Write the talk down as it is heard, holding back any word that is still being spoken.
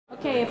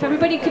Okay, if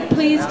everybody could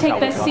please take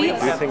their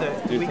seats.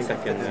 Do you think I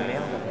can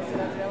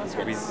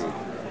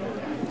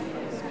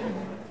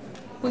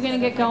We're going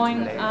to get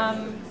going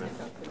on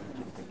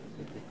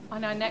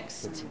our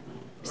next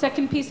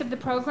second piece of the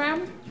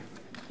program.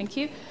 Thank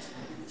you.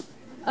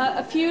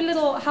 A few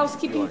little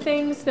housekeeping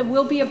things. There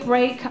will be a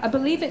break. I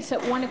believe it's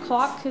at 1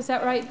 o'clock. Is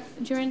that right,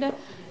 Jorinda?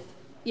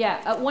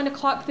 Yeah, at 1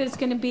 o'clock there's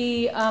going to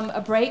be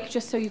a break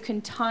just so you can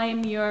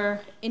time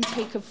your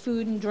intake of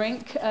food and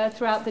drink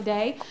throughout the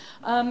day.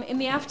 In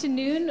the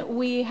afternoon,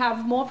 we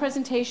have more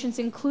presentations,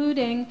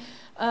 including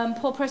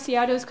Paul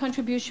Preciado's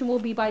contribution will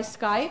be by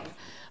Skype.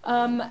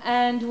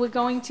 And we're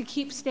going to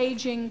keep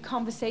staging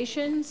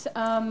conversations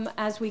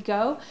as we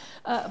go.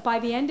 By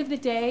the end of the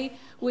day,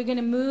 we're going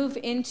to move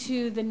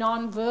into the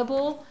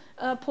nonverbal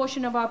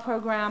portion of our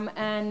program,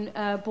 and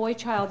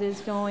Boychild is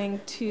going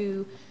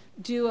to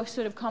do a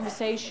sort of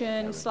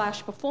conversation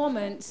 /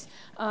 performance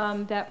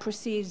that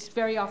proceeds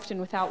very often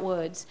without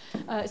words.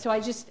 So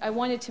I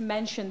wanted to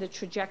mention the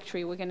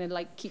trajectory. We're going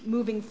to keep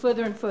moving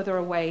further and further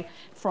away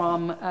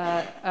from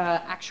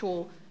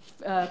actual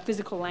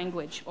physical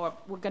language, or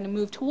we're going to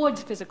move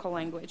towards physical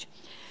language.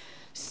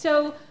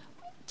 So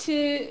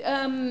for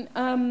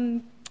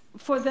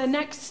the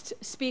next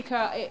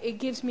speaker, it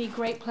gives me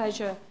great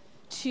pleasure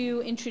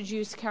to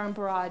introduce Karen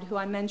Barad, who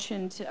I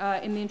mentioned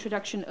in the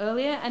introduction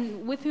earlier,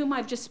 and with whom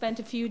I've just spent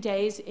a few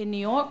days in New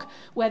York,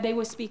 where they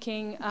were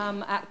speaking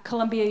at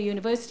Columbia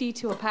University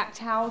to a packed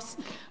house,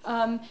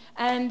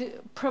 and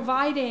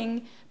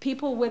providing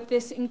people with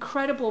this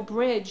incredible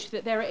bridge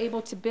that they're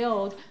able to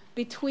build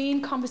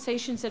between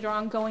conversations that are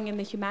ongoing in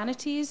the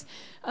humanities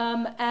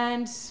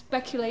and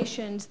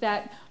speculations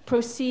that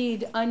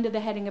proceed under the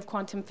heading of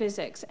quantum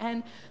physics.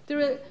 And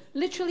there are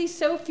literally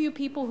so few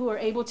people who are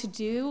able to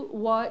do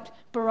what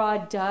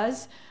Barad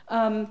does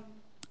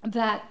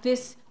that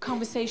this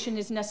conversation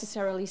is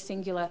necessarily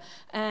singular.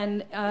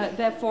 And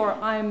therefore,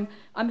 I'm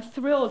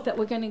thrilled that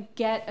we're going to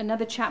get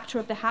another chapter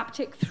of the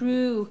haptic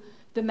through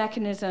the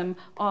mechanism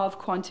of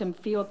quantum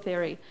field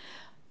theory.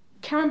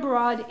 Karen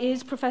Barad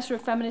is Professor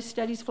of Feminist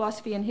Studies,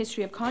 Philosophy, and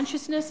History of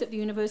Consciousness at the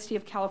University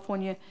of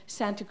California,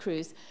 Santa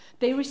Cruz.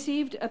 They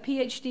received a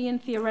PhD in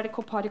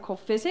theoretical particle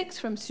physics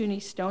from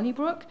SUNY Stony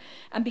Brook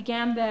and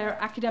began their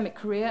academic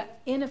career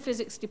in a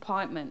physics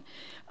department,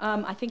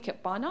 I think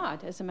at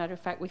Barad, as a matter of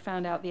fact, we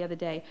found out the other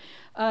day.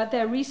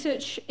 Their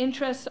research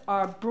interests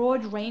are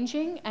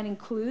broad-ranging and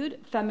include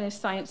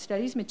feminist science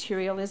studies,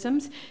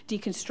 materialisms,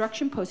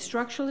 deconstruction,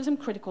 post-structuralism,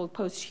 critical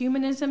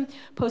post-humanism,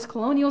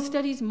 post-colonial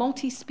studies,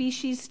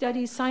 multi-species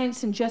studies,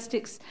 science and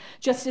justice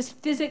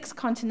physics,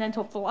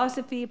 continental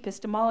philosophy,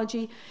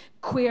 epistemology,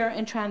 queer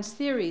and trans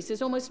theories.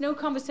 There's almost no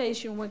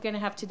conversation we're going to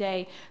have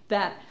today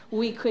that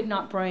we could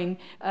not bring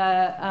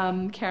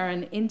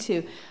Karen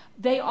into.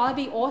 They are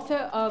the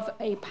author of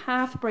a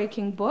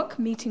path-breaking book,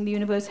 Meeting the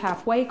Universe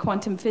Halfway,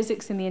 Quantum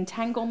Physics and the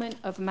Entanglement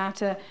of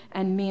Matter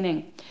and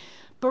Meaning.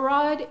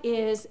 Barad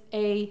is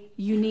a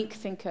unique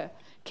thinker,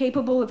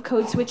 capable of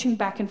code-switching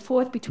back and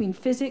forth between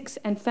physics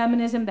and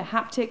feminism, the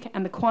haptic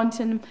and the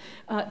quantum.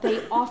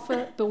 They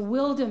offer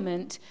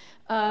bewilderment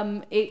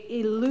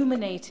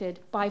illuminated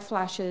by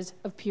flashes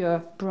of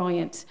pure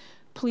brilliance.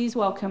 Please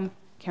welcome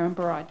Karen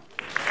Barad.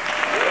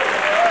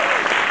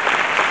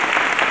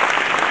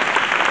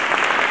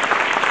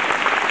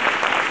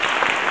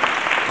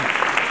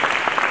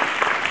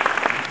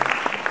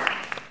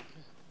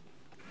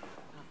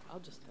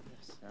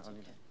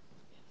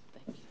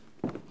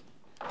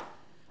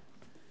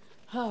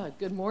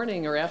 Good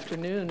morning or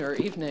afternoon or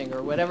evening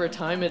or whatever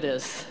time it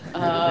is.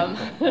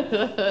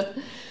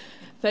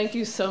 Thank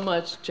you so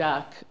much,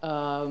 Jack,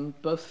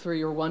 both for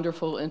your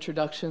wonderful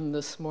introduction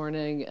this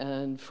morning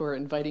and for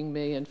inviting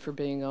me and for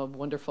being a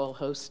wonderful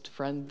host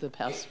friend the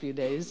past few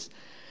days.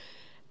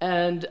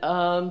 And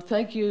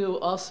thank you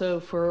also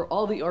for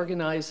all the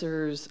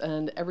organizers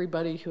and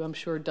everybody who I'm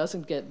sure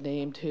doesn't get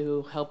named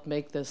who helped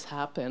make this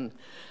happen.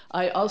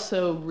 I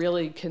also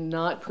really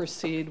cannot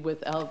proceed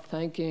without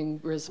thanking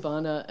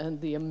Rizvana and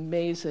the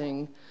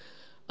amazing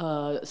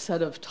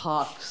set of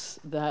talks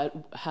that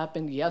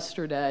happened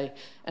yesterday.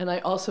 And I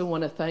also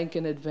want to thank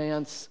in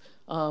advance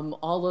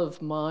all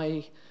of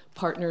my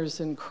partners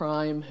in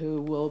crime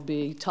who will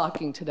be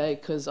talking today,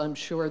 because I'm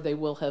sure they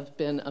will have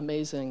been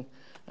amazing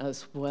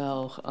as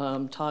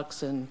well,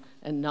 talks and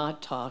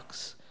not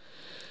talks.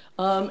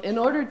 In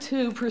order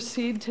to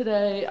proceed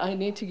today, I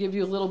need to give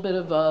you a little bit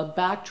of a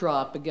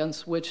backdrop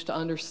against which to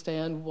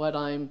understand what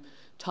I'm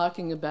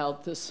talking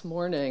about this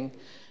morning.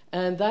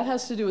 And that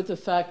has to do with the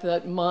fact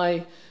that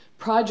my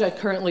project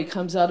currently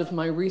comes out of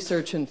my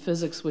research in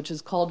physics, which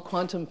is called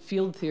quantum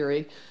field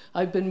theory.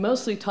 I've been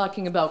mostly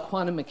talking about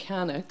quantum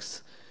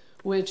mechanics,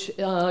 which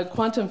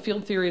quantum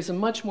field theory is a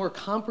much more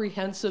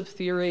comprehensive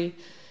theory.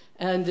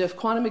 And if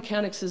quantum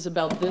mechanics is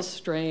about this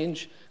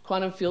strange,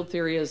 quantum field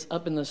theory is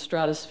up in the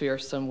stratosphere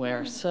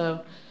somewhere.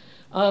 So,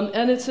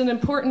 and it's an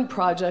important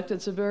project.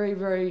 It's a very,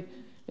 very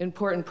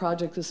important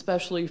project,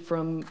 especially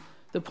from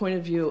the point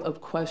of view of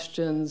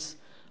questions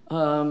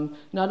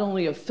not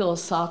only of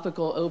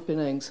philosophical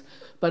openings,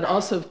 but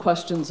also of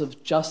questions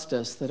of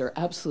justice that are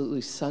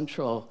absolutely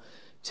central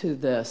to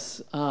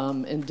this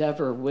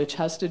endeavor, which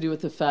has to do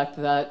with the fact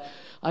that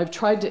I've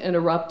tried to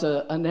interrupt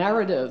a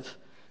narrative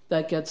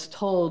that gets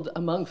told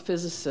among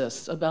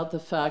physicists about the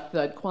fact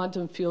that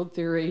quantum field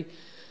theory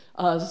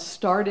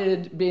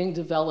started being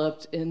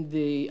developed in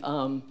the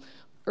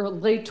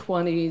late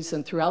 20s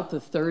and throughout the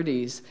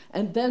 30s,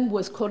 and then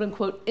was, quote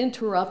unquote,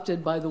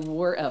 interrupted by the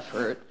war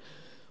effort,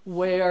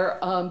 where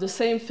the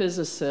same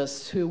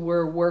physicists who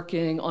were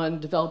working on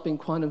developing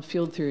quantum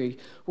field theory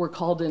were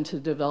called in to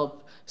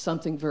develop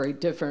something very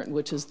different,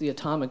 which is the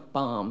atomic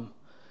bomb.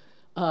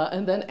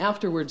 And then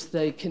afterwards,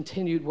 they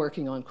continued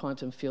working on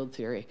quantum field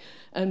theory.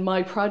 And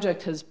my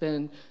project has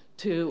been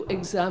to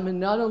examine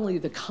not only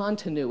the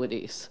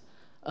continuities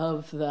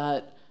of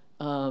that,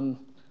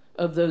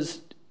 of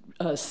those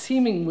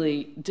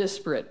seemingly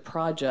disparate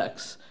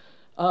projects,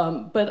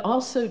 but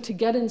also to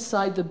get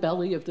inside the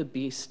belly of the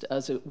beast,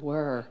 as it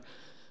were,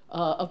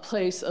 a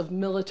place of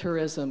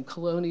militarism,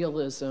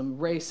 colonialism,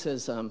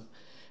 racism,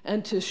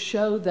 and to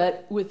show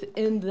that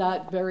within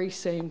that very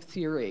same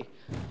theory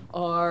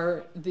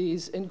are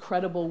these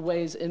incredible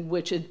ways in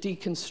which it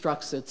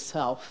deconstructs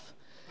itself,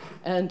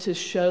 and to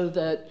show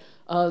that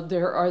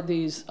there are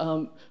these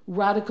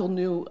radical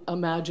new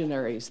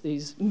imaginaries,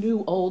 these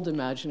new old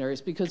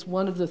imaginaries, because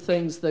one of the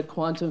things that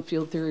quantum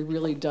field theory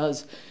really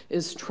does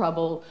is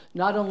trouble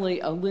not only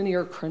a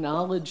linear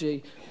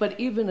chronology, but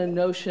even a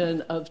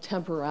notion of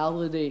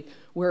temporality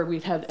where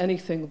we'd have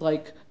anything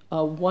like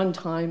one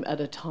time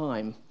at a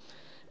time.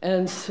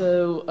 And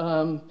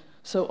so,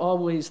 so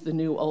always the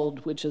new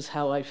old, which is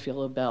how I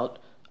feel about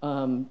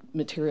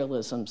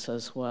materialisms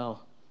as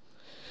well.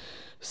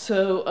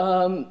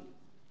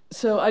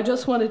 So I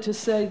just wanted to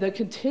say that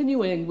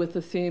continuing with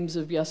the themes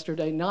of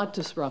yesterday, not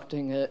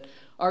disrupting it,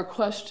 are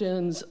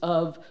questions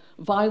of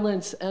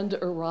violence and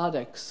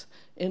erotics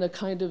in a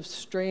kind of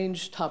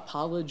strange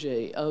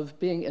topology of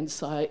being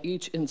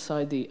each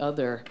inside the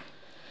other.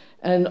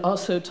 And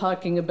also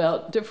talking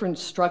about different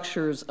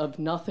structures of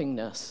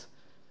nothingness,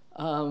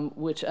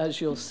 which, as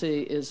you'll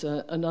see, is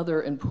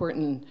another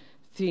important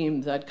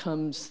theme that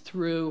comes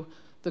through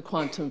the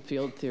quantum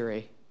field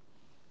theory.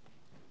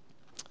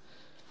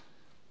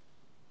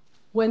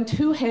 When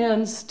two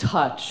hands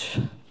touch,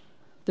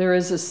 there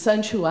is a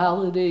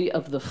sensuality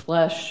of the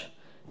flesh,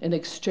 an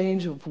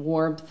exchange of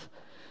warmth,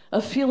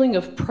 a feeling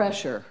of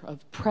pressure, of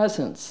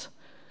presence,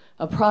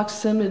 a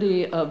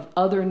proximity of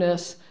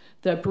otherness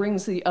that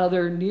brings the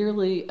other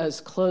nearly as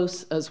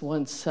close as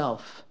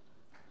oneself,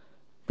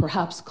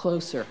 perhaps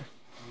closer.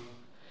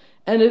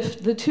 And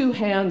if the two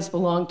hands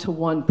belong to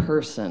one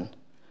person,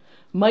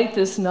 might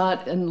this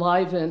not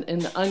enliven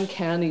an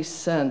uncanny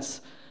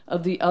sense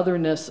of the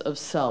otherness of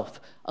self,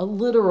 a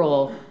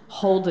literal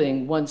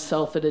holding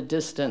oneself at a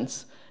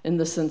distance in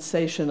the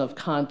sensation of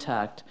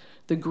contact,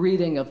 the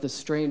greeting of the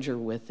stranger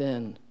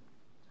within?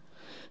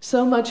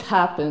 So much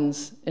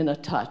happens in a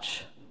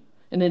touch,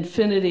 an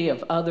infinity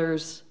of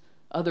others,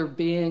 other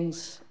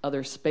beings,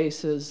 other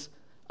spaces,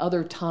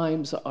 other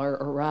times are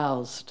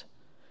aroused.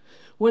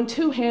 When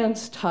two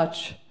hands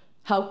touch,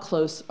 how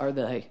close are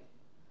they?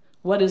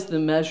 What is the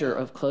measure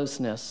of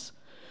closeness?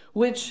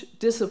 Which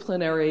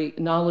disciplinary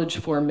knowledge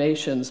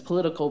formations,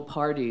 political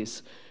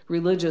parties,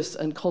 religious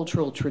and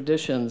cultural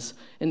traditions,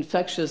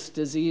 infectious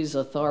disease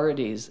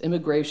authorities,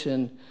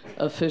 immigration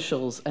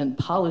officials, and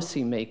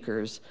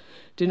policymakers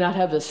do not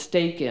have a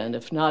stake in,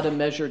 if not a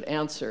measured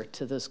answer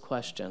to this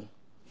question?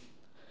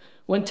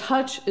 When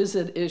touch is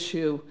at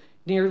issue,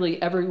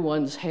 nearly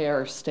everyone's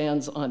hair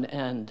stands on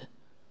end.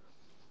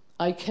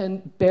 I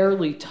can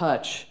barely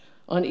touch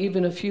on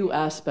even a few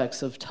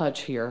aspects of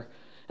touch here,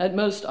 at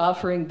most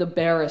offering the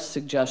barest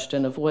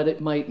suggestion of what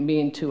it might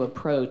mean to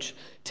approach,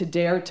 to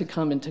dare to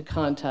come into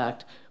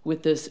contact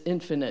with this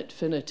infinite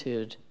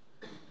finitude.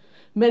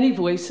 Many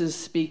voices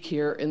speak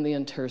here in the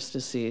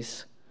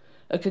interstices,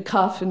 a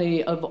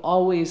cacophony of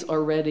always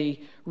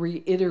already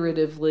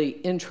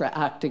reiteratively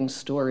intra-acting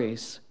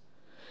stories.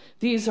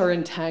 These are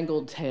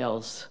entangled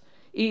tales.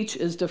 Each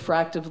is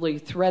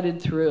diffractively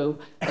threaded through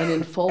and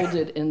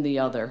enfolded in the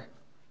other.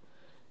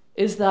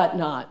 Is that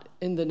not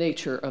in the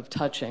nature of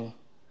touching?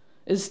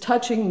 Is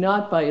touching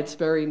not by its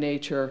very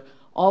nature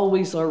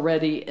always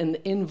already an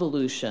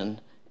involution,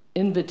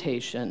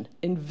 invitation,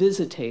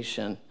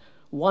 invisitation,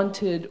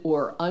 wanted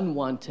or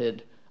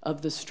unwanted,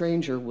 of the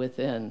stranger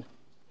within?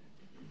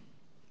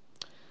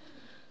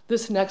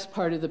 This next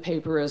part of the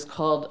paper is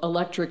called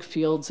Electric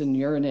Fields and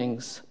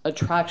Yearnings,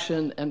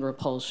 Attraction and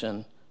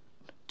Repulsion,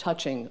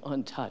 Touching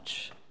on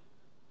Touch.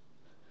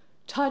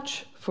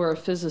 Touch, for a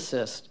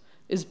physicist,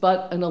 is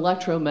but an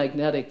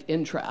electromagnetic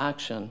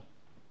interaction.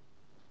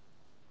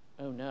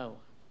 Oh no.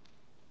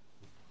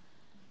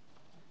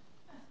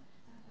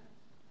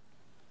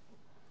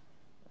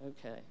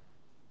 Okay,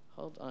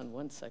 hold on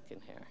one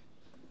second here.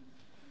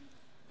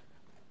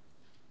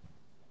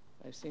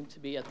 I seem to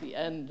be at the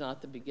end,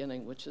 not the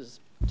beginning, which is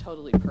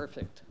totally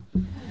perfect.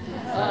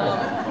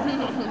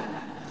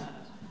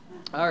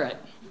 All right.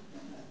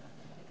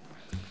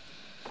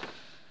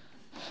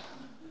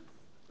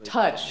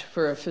 Touch,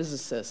 for a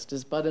physicist,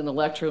 is but an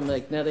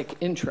electromagnetic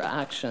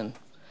interaction.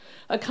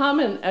 A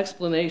common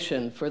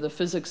explanation for the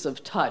physics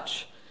of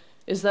touch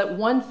is that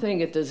one thing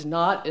it does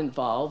not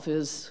involve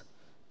is,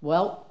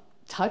 well,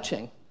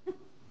 touching.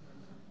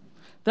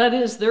 That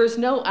is, there is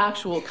no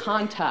actual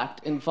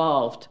contact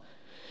involved.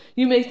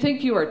 You may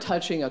think you are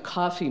touching a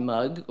coffee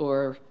mug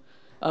or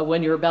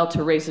when you're about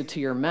to raise it to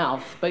your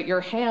mouth, but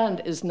your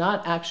hand is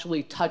not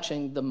actually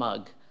touching the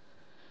mug.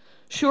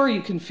 Sure,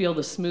 you can feel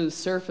the smooth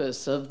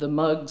surface of the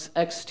mug's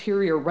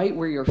exterior right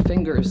where your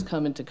fingers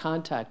come into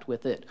contact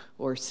with it,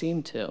 or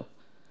seem to.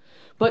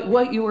 But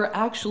what you are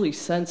actually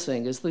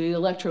sensing is the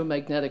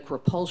electromagnetic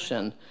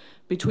repulsion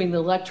between the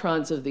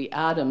electrons of the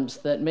atoms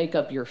that make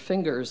up your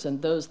fingers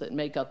and those that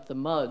make up the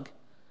mug.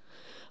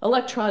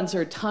 Electrons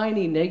are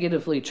tiny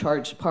negatively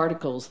charged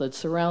particles that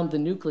surround the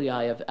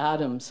nuclei of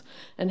atoms,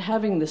 and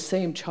having the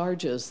same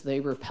charges, they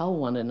repel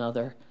one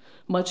another,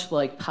 much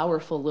like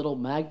powerful little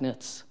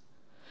magnets.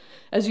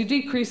 As you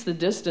decrease the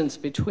distance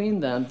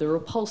between them, the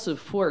repulsive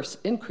force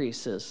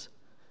increases.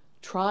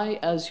 Try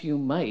as you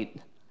might,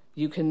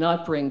 you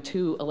cannot bring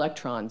two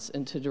electrons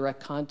into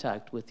direct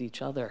contact with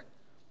each other.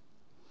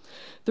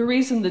 The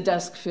reason the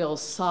desk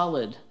feels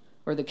solid,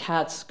 or the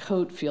cat's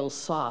coat feels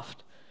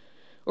soft,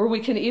 or we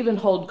can even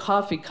hold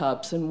coffee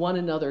cups in one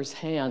another's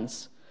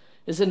hands,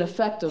 is an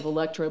effect of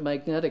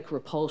electromagnetic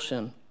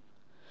repulsion.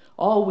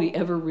 All we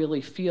ever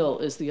really feel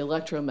is the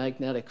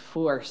electromagnetic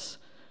force,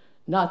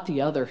 not the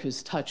other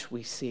whose touch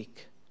we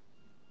seek.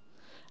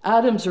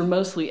 Atoms are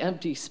mostly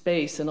empty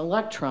space, and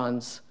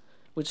electrons,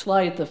 which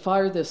lie at the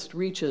farthest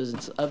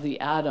reaches of the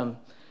atom,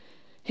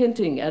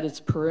 hinting at its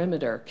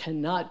perimeter,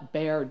 cannot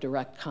bear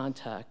direct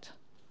contact.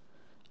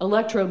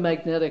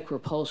 Electromagnetic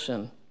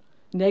repulsion,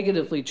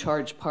 negatively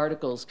charged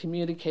particles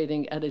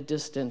communicating at a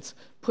distance,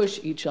 push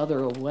each other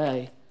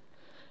away.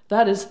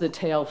 That is the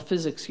tale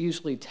physics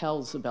usually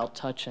tells about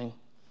touching.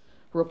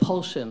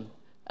 Repulsion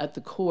at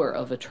the core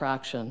of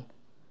attraction.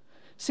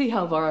 See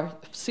how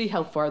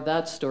far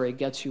that story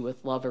gets you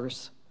with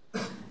lovers.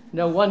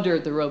 No wonder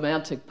the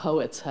Romantic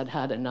poets had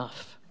had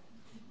enough.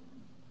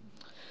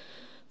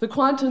 The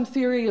quantum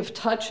theory of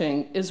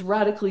touching is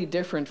radically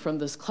different from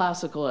this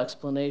classical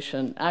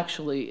explanation.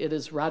 Actually, it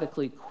is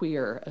radically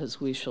queer,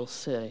 as we shall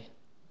see.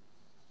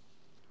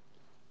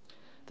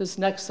 This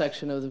next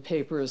section of the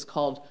paper is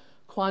called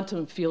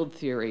Quantum Field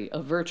Theory,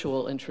 a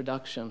Virtual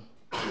Introduction.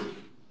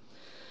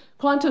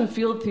 Quantum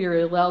field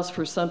theory allows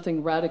for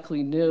something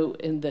radically new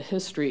in the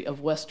history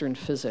of Western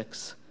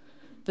physics,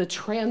 the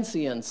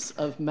transience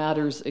of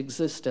matter's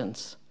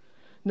existence.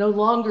 No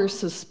longer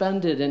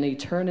suspended in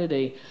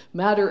eternity,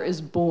 matter is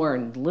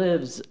born,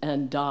 lives,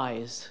 and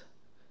dies.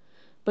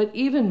 But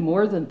even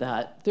more than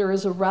that, there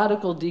is a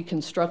radical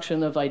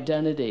deconstruction of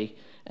identity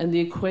and the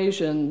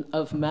equation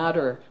of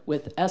matter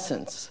with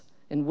essence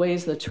in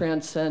ways that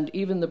transcend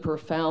even the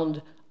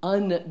profound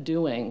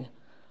undoing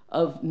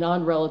of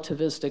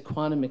non-relativistic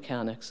quantum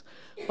mechanics.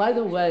 By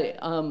the way,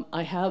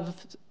 I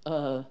have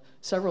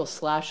several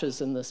slashes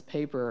in this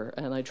paper,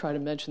 and I try to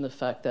mention the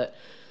fact that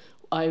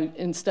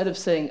instead of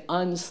saying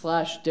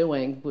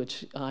un/doing,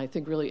 which I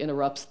think really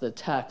interrupts the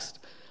text,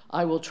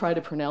 I will try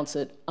to pronounce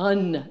it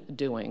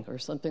undoing, or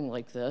something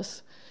like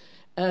this.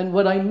 And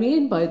what I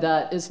mean by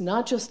that is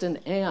not just an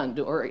and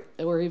or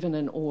even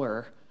an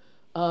or,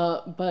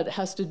 but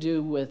has to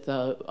do with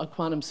a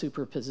quantum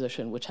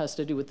superposition, which has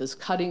to do with this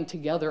cutting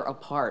together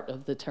apart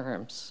of the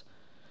terms.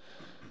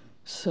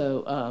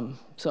 So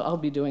I'll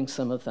be doing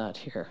some of that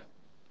here.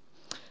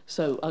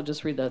 So I'll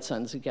just read that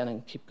sentence again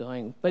and keep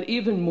going. But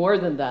even more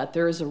than that,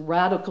 there is a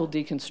radical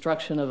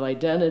deconstruction of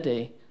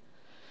identity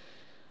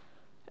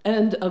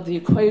and of the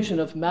equation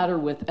of matter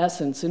with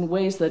essence in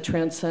ways that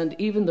transcend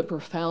even the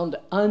profound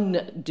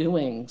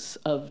undoings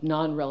of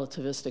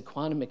non-relativistic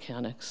quantum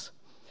mechanics.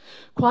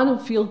 Quantum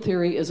field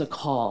theory is a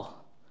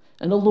call,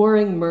 an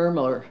alluring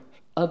murmur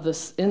of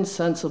the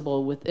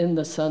insensible within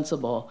the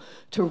sensible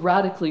to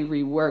radically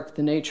rework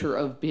the nature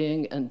of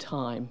being and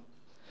time.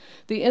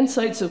 The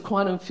insights of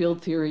quantum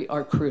field theory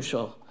are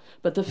crucial,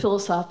 but the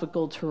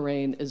philosophical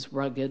terrain is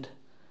rugged,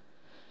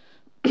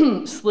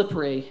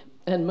 slippery,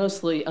 and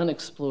mostly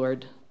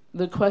unexplored.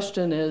 The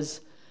question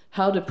is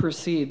how to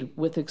proceed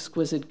with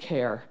exquisite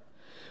care.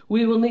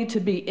 We will need to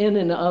be in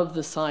and of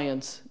the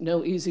science,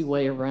 no easy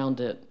way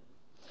around it.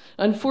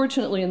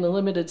 Unfortunately, in the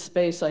limited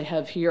space I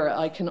have here,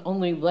 I can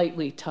only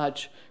lightly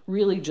touch,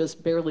 really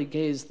just barely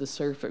graze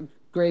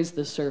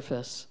the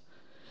surface.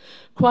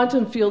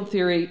 Quantum field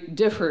theory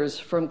differs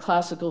from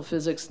classical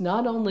physics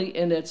not only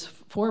in its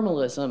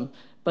formalism,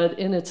 but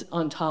in its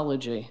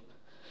ontology.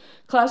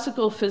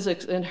 Classical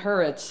physics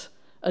inherits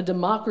a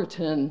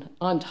Democritan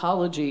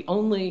ontology,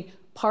 only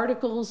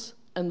particles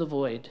and the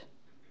void.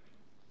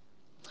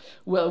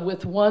 Well,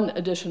 with one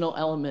additional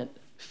element,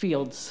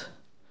 fields.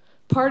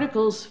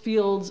 Particles,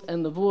 fields,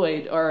 and the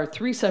void are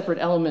three separate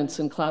elements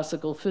in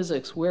classical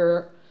physics,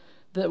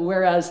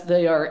 whereas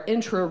they are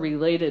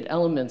intra-related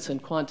elements in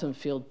quantum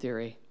field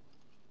theory.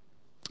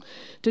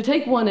 To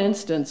take one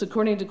instance,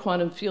 according to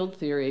quantum field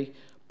theory,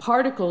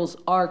 particles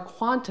are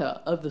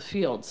quanta of the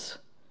fields.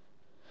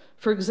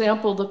 For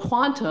example, the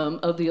quantum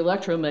of the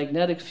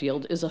electromagnetic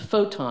field is a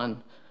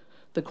photon.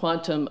 The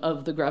quantum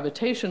of the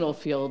gravitational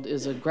field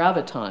is a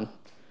graviton.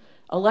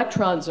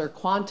 Electrons are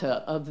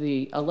quanta of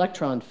the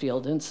electron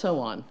field, and so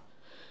on.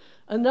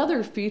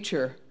 Another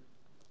feature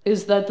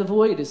is that the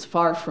void is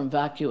far from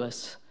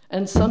vacuous,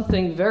 and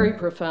something very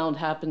profound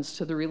happens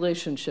to the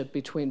relationship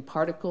between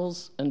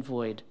particles and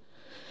void.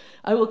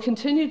 I will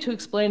continue to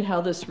explain how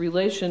this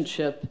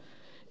relationship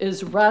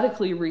is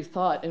radically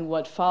rethought in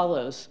what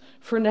follows.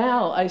 For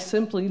now, I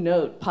simply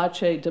note,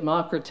 pace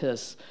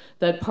democratis,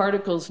 that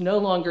particles no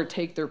longer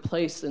take their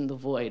place in the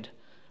void.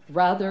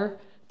 Rather,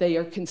 they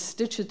are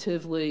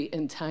constitutively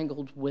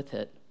entangled with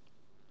it.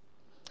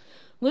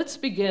 Let's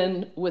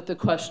begin with the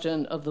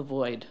question of the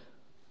void.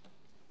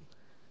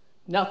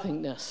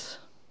 Nothingness.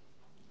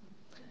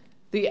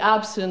 The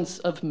absence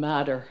of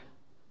matter.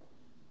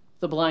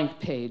 The blank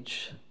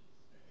page.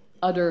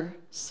 Utter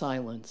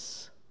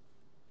silence.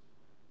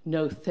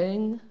 No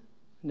thing,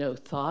 no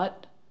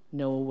thought,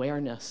 no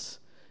awareness.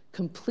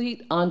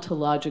 Complete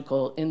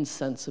ontological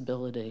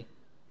insensibility.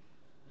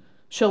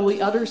 Shall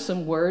we utter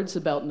some words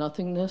about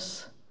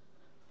nothingness?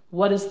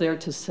 What is there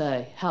to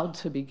say? How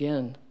to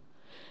begin?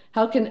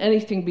 How can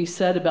anything be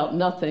said about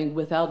nothing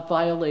without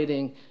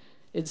violating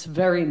its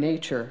very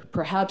nature,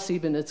 perhaps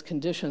even its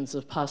conditions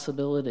of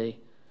possibility?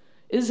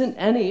 Isn't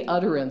any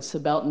utterance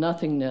about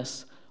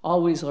nothingness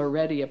always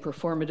already a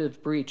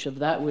performative breach of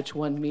that which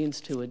one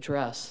means to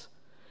address?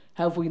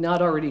 Have we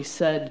not already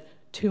said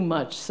too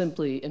much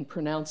simply in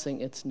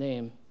pronouncing its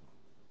name?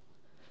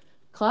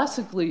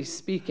 Classically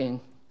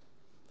speaking,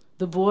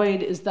 the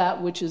void is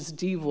that which is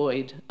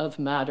devoid of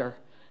matter,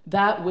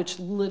 that which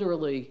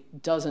literally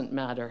doesn't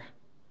matter.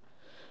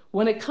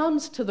 When it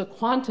comes to the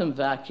quantum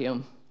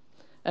vacuum,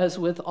 as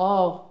with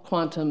all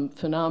quantum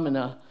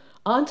phenomena,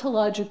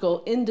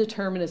 ontological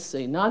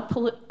indeterminacy, not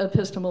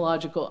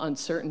epistemological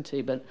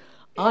uncertainty, but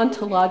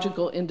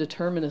ontological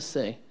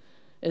indeterminacy,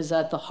 is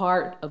at the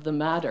heart of the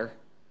matter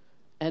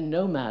and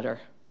no matter.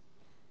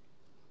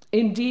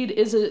 Indeed,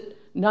 is it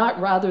not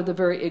rather the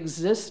very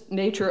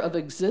nature of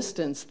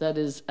existence that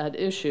is at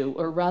issue,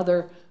 or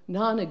rather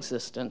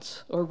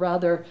non-existence, or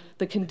rather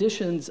the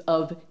conditions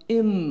of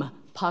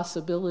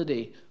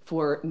impossibility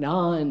for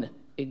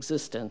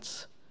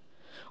non-existence?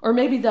 Or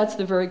maybe that's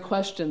the very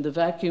question the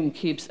vacuum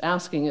keeps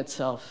asking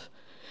itself.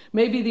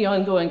 Maybe the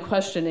ongoing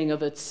questioning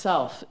of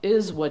itself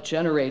is what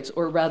generates,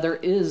 or rather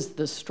is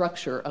the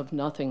structure of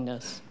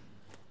nothingness.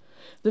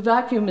 The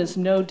vacuum is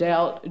no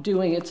doubt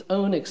doing its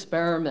own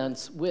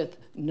experiments with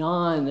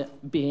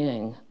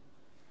non-being.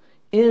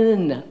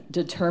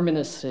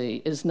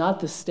 Indeterminacy is not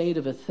the state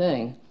of a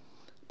thing,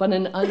 but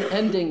an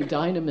unending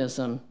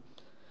dynamism.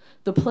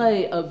 The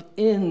play of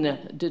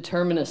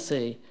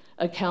indeterminacy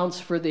accounts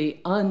for the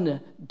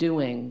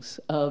undoings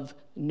of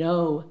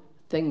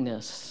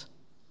no-thingness.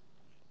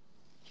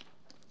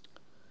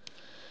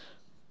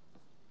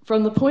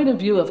 From the point of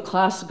view of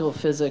classical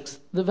physics,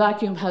 the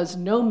vacuum has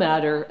no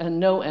matter and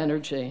no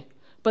energy,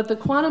 but the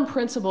quantum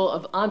principle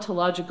of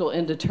ontological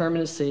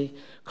indeterminacy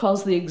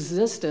calls the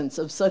existence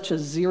of such a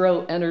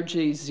zero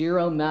energy,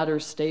 zero matter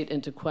state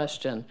into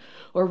question,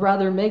 or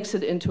rather makes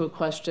it into a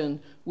question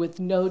with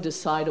no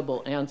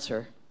decidable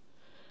answer.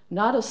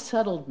 Not a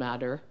settled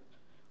matter,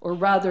 or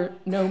rather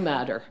no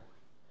matter.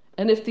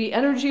 And if the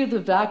energy of the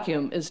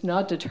vacuum is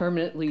not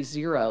determinately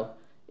zero,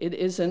 it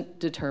isn't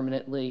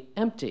determinately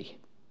empty.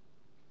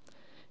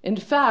 In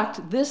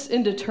fact, this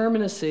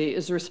indeterminacy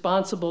is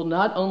responsible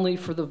not only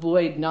for the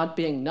void not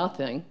being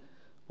nothing,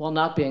 while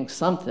not being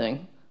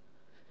something,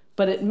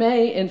 but it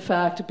may, in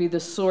fact, be the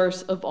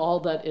source of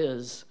all that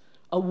is,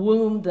 a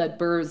womb that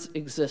births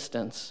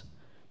existence.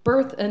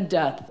 Birth and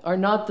death are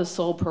not the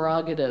sole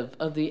prerogative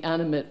of the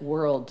animate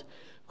world.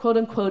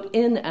 Quote-unquote,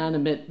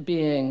 inanimate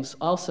beings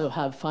also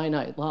have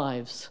finite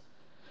lives.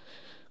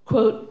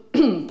 Quote,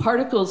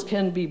 particles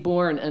can be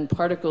born and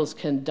particles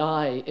can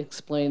die,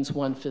 explains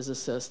one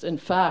physicist. In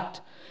fact,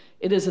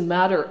 it is a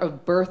matter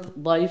of birth,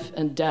 life,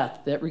 and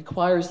death that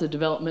requires the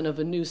development of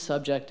a new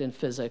subject in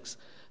physics,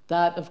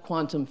 that of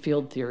quantum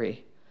field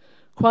theory.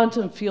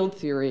 Quantum field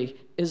theory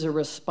is a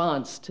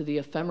response to the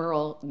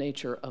ephemeral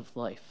nature of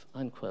life,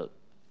 unquote.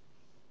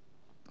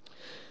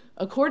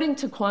 According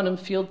to quantum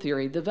field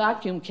theory, the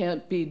vacuum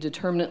can't be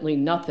determinately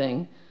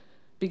nothing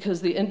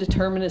because the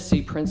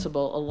indeterminacy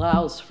principle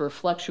allows for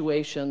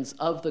fluctuations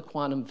of the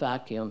quantum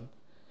vacuum.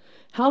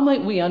 How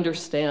might we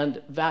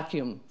understand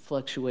vacuum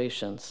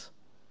fluctuations?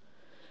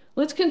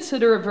 Let's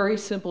consider a very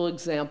simple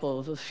example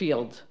of a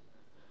field,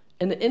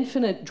 an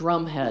infinite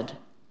drum head.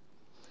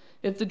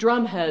 If the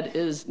drum head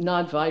is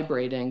not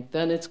vibrating,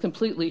 then it's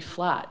completely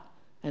flat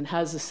and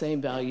has the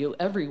same value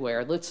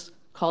everywhere. Let's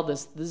call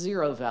this the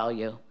zero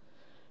value,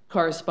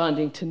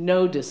 corresponding to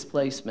no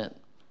displacement.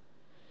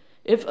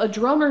 If a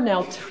drummer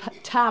now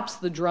taps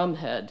the drum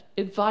head,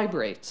 it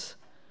vibrates,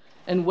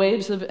 and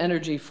waves of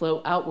energy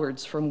flow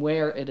outwards from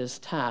where it is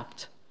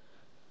tapped.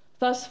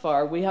 Thus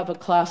far, we have a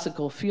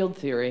classical field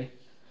theory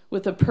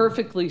with a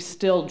perfectly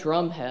still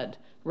drum head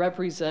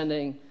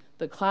representing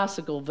the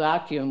classical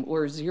vacuum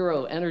or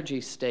zero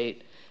energy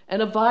state,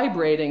 and a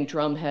vibrating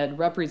drumhead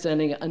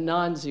representing a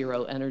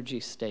non-zero energy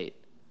state.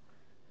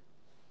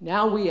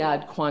 Now we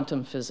add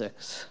quantum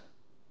physics.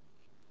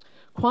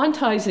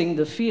 Quantizing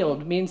the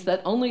field means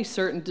that only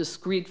certain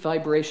discrete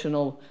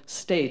vibrational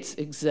states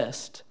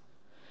exist.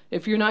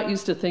 If you're not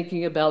used to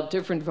thinking about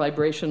different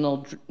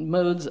vibrational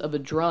modes of a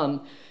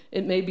drum,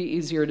 it may be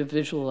easier to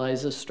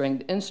visualize a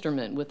stringed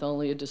instrument with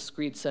only a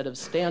discrete set of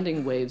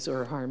standing waves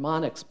or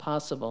harmonics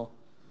possible.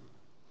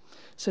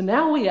 So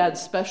now we add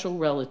special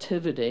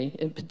relativity,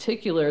 in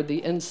particular the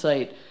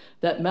insight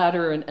that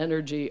matter and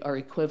energy are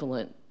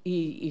equivalent.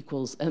 E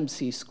equals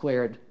mc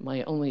squared,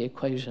 my only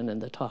equation in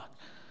the talk.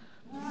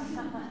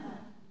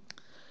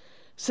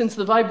 Since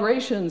the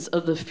vibrations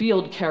of the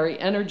field carry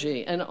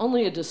energy and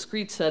only a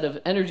discrete set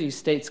of energy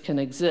states can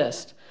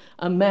exist,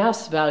 a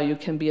mass value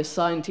can be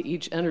assigned to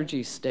each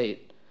energy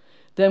state.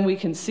 Then we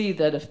can see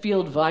that a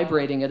field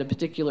vibrating at a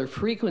particular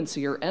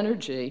frequency or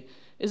energy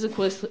is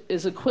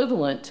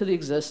equivalent to the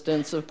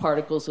existence of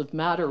particles of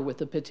matter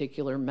with a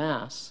particular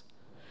mass.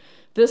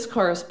 This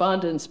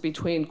correspondence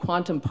between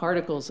quantum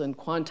particles and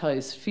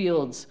quantized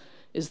fields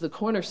is the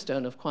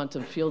cornerstone of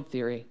quantum field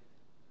theory.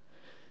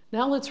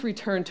 Now let's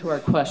return to our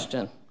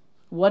question.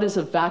 What is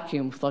a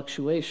vacuum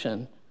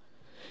fluctuation?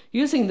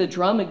 Using the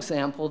drum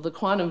example, the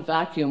quantum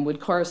vacuum would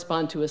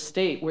correspond to a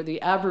state where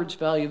the average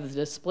value of the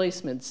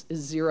displacements is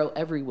zero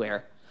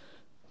everywhere.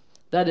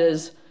 That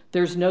is,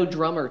 there's no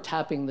drummer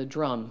tapping the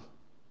drum.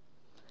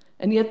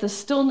 And yet the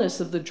stillness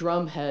of the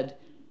drum head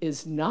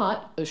is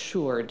not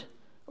assured,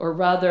 or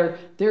rather,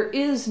 there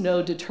is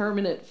no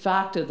determinate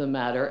fact of the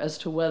matter as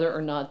to whether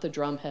or not the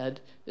drum head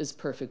is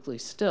perfectly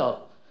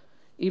still,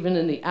 even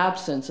in the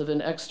absence of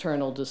an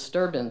external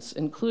disturbance,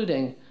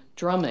 including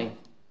drumming.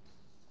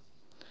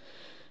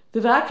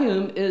 The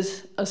vacuum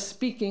is a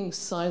speaking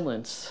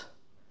silence,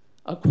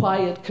 a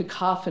quiet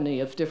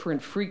cacophony of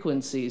different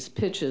frequencies,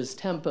 pitches,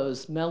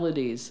 tempos,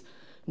 melodies,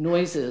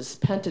 noises,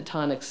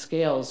 pentatonic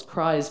scales,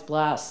 cries,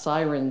 blasts,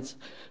 sirens,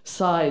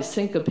 sighs,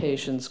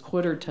 syncopations,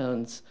 quarter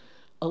tones,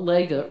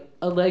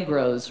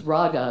 allegros,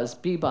 ragas,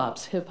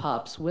 bebops,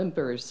 hip-hops,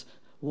 whimpers,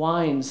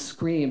 whines,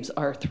 screams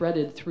are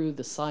threaded through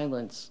the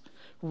silence,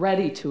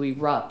 ready to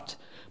erupt,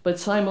 but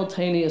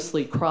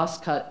simultaneously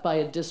cross-cut by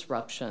a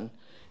disruption,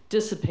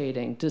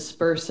 dissipating,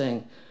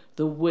 dispersing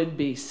the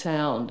would-be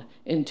sound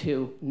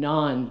into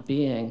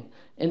non-being,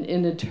 an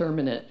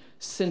indeterminate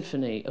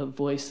symphony of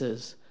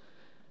voices.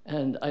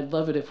 And I'd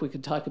love it if we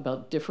could talk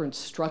about different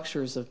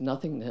structures of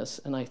nothingness,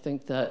 and I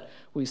think that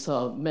we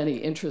saw many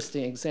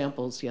interesting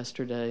examples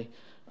yesterday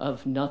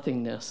of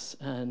nothingness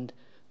and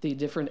the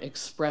different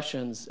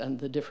expressions and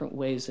the different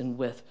ways in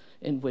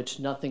which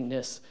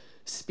nothingness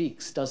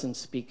speaks, doesn't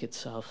speak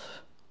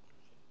itself.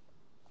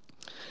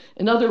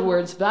 In other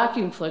words,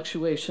 vacuum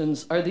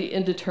fluctuations are the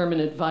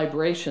indeterminate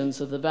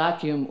vibrations of the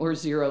vacuum or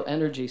zero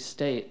energy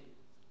state.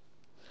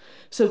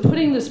 So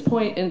putting this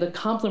point in the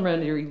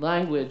complementary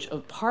language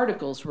of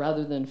particles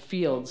rather than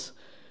fields,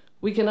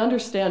 we can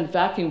understand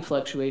vacuum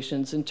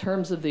fluctuations in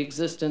terms of the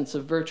existence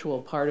of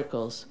virtual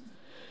particles.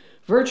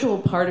 Virtual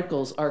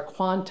particles are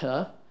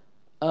quanta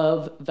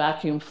of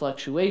vacuum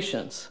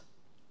fluctuations.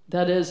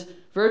 That is,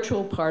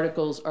 virtual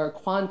particles are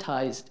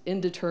quantized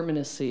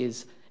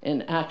indeterminacies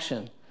in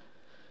action.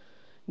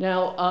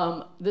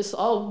 Now, this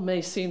all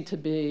may seem to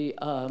be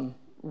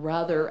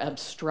rather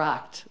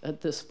abstract at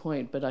this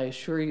point, but I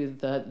assure you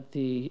that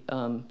the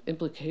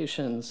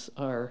implications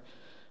are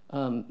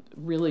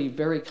really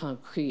very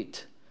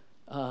concrete,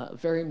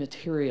 very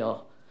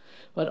material.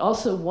 But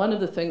also, one of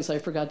the things I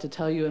forgot to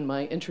tell you in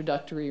my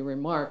introductory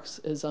remarks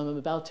is I'm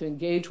about to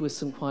engage with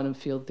some quantum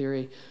field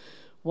theory.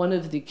 One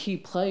of the key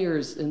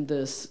players in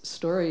this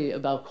story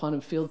about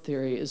quantum field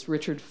theory is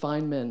Richard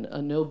Feynman,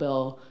 a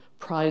Nobel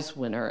Prize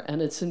winner. And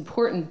it's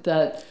important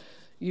that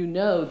you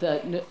know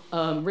that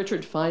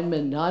Richard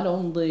Feynman not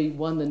only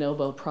won the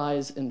Nobel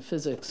Prize in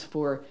physics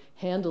for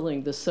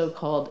handling the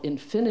so-called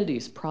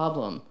infinities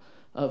problem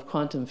of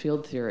quantum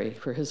field theory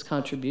for his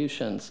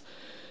contributions,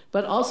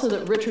 but also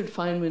that Richard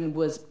Feynman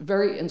was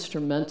very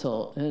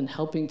instrumental in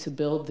helping to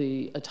build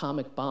the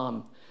atomic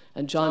bomb.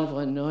 And John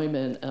von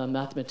Neumann, a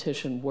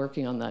mathematician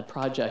working on that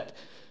project,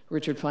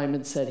 Richard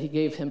Feynman said he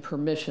gave him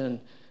permission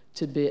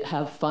to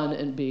have fun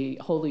and be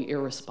wholly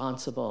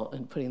irresponsible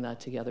in putting that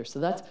together. So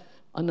that's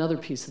another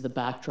piece of the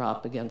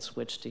backdrop against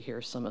which to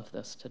hear some of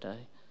this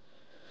today.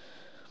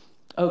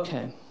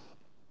 Okay,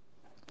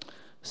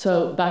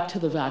 so back to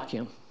the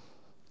vacuum.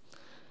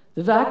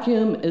 The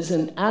vacuum is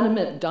an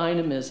animate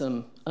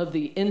dynamism of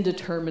the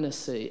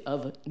indeterminacy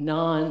of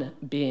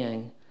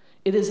non-being.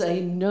 It is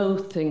a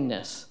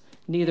no-thingness,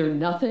 neither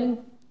nothing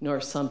nor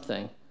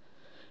something.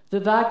 The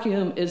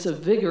vacuum is a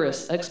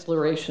vigorous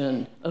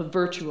exploration of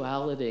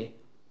virtuality,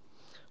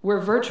 where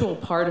virtual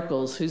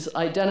particles whose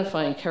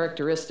identifying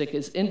characteristic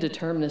is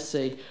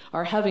indeterminacy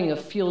are having a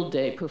field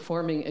day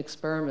performing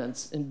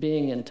experiments in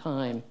being and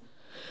time.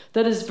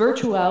 That is,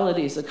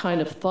 virtuality is a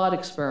kind of thought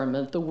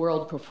experiment the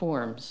world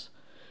performs.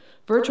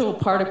 Virtual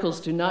particles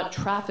do not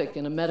traffic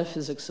in a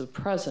metaphysics of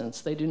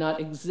presence. They do not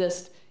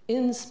exist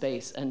in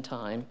space and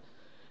time.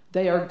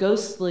 They are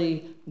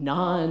ghostly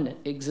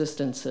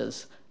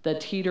non-existences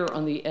that teeter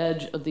on the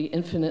edge of the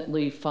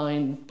infinitely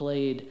fine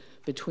blade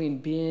between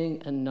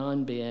being and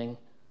non-being.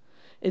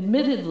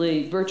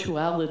 Admittedly,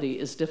 virtuality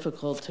is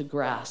difficult to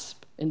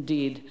grasp.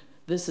 Indeed,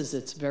 this is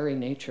its very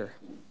nature.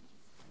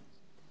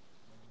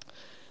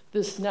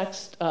 This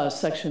next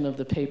section of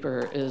the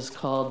paper is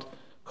called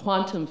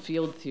Quantum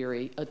Field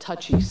Theory, a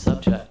Touchy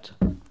Subject.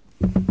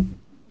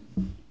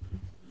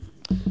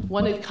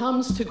 When it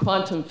comes to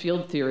quantum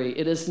field theory,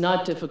 it is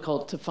not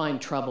difficult to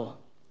find trouble.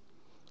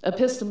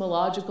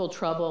 Epistemological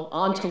trouble,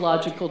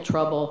 ontological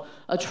trouble,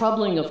 a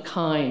troubling of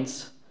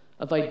kinds,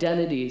 of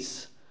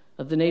identities,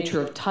 of the nature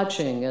of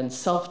touching and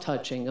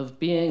self-touching, of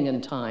being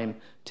and time,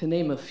 to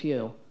name a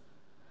few.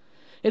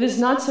 It is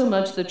not so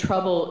much that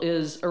trouble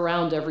is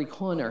around every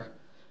corner.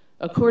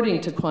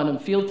 According to quantum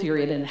field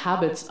theory, it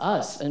inhabits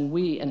us and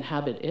we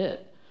inhabit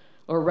it.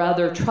 Or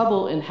rather,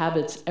 trouble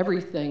inhabits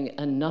everything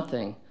and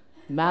nothing,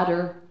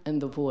 matter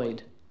and the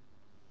void.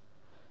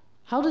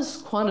 How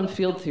does quantum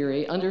field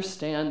theory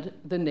understand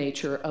the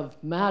nature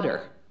of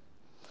matter?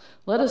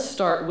 Let us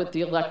start with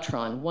the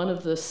electron, one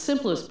of the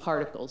simplest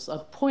particles, a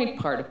point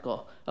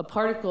particle, a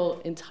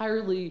particle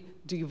entirely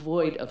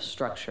devoid of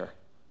structure.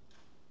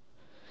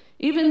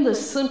 Even the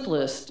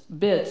simplest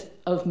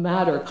bit of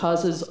matter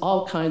causes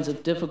all kinds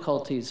of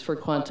difficulties for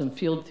quantum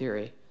field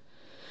theory.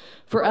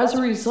 For as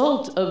a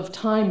result of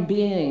time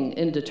being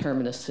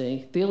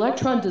indeterminacy, the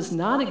electron does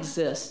not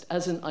exist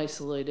as an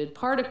isolated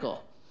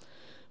particle,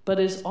 but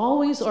is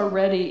always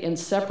already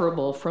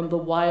inseparable from the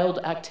wild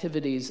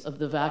activities of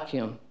the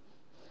vacuum.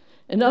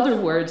 In other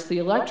words, the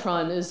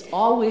electron is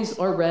always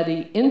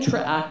already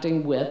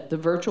interacting with the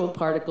virtual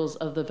particles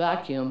of the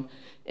vacuum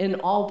in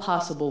all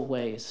possible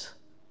ways.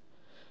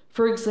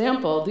 For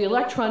example, the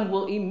electron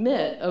will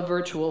emit a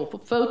virtual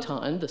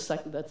photon,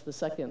 that's the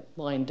second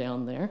line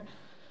down there,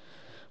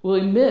 will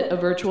emit a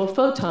virtual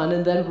photon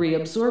and then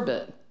reabsorb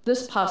it.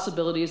 This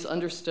possibility is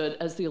understood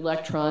as the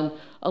electron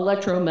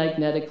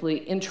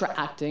electromagnetically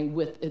interacting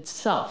with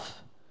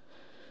itself.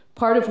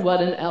 Part of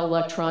what an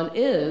electron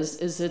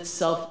is its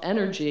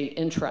self-energy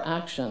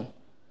interaction.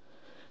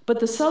 But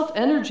the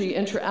self-energy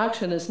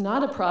interaction is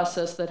not a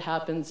process that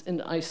happens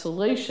in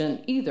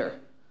isolation either.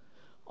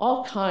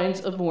 All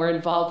kinds of more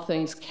involved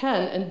things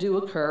can and do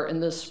occur in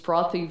this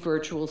frothy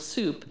virtual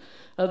soup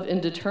of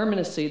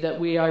indeterminacy that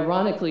we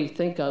ironically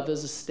think of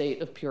as a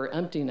state of pure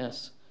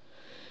emptiness.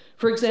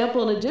 For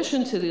example, in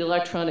addition to the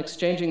electron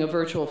exchanging a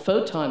virtual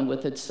photon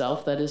with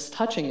itself, that is,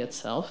 touching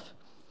itself,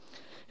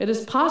 it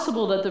is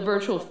possible that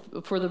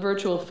for the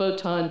virtual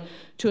photon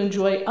to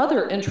enjoy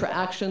other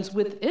interactions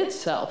with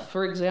itself.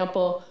 For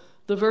example,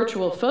 the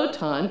virtual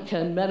photon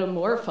can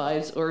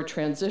metamorphose or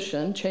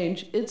transition,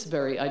 change its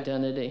very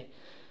identity.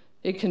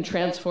 It can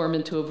transform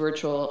into a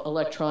virtual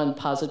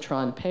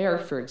electron-positron pair,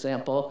 for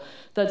example,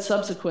 that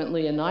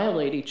subsequently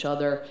annihilate each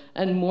other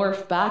and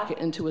morph back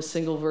into a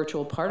single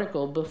virtual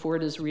particle before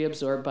it is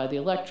reabsorbed by the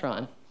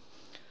electron.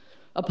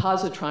 A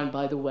positron,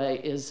 by the way,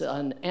 is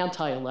an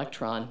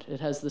anti-electron. It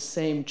has the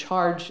same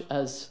charge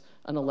as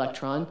an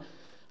electron,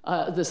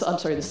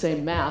 the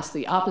same mass,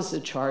 the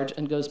opposite charge,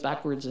 and goes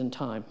backwards in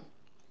time.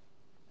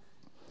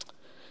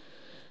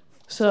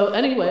 So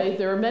anyway,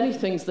 there are many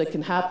things that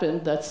can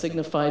happen that's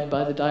signified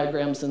by the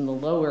diagrams in the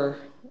lower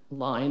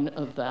line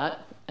of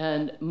that,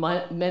 and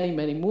many,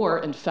 many more.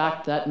 In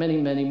fact, that many,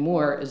 many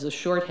more is a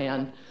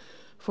shorthand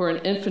for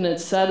an infinite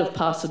set of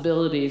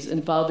possibilities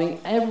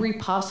involving every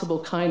possible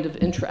kind of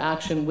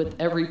interaction with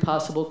every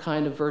possible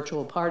kind of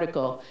virtual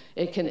particle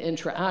it can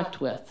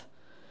interact with.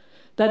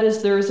 That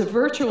is, there is a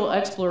virtual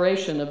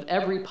exploration of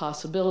every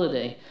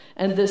possibility,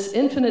 and this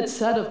infinite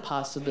set of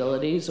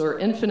possibilities, or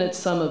infinite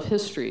sum of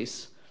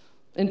histories,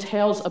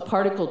 entails a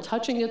particle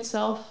touching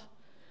itself,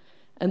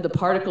 and the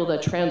particle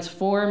that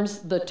transforms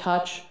the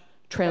touch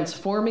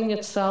transforming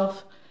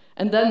itself,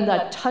 and then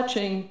that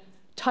touching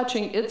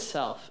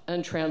itself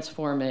and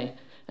transforming,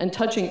 and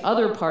touching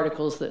other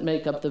particles that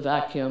make up the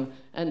vacuum,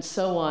 and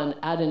so on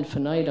ad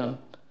infinitum.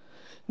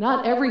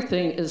 Not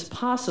everything is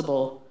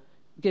possible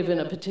given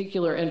a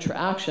particular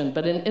interaction,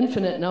 but an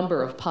infinite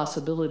number of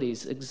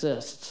possibilities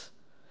exists.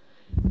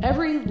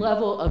 Every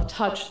level of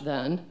touch,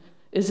 then,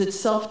 is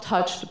itself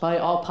touched by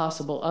all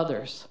possible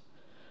others.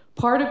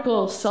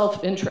 Particle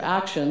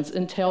self-interactions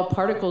entail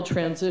particle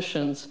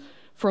transitions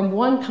from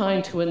one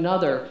kind to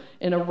another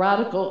in a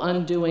radical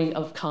undoing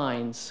of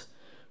kinds,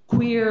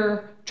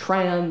 queer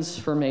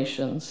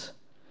transformations.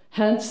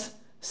 Hence,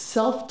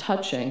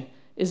 self-touching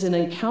is an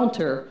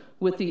encounter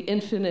with the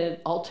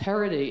infinite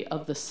alterity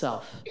of the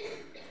self.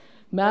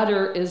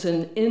 Matter is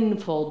an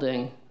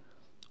infolding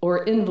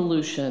or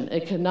involution.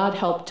 It cannot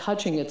help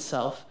touching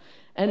itself,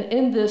 and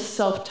in this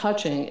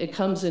self-touching, it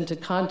comes into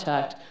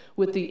contact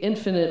with the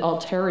infinite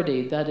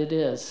alterity that it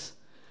is.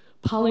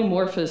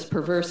 Polymorphous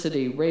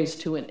perversity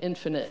raised to an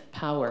infinite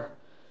power.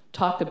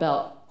 Talk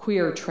about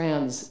queer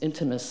trans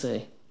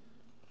intimacy.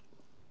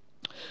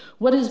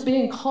 What is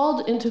being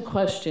called into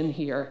question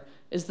here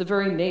is the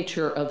very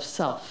nature of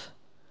self,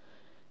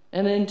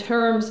 and in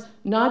terms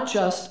not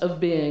just of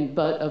being,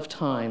 but of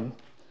time.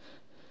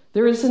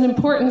 There is an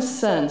important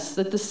sense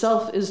that the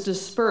self is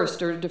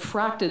dispersed or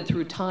diffracted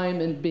through time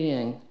and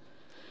being.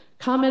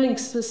 Commenting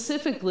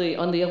specifically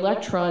on the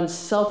electron's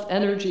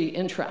self-energy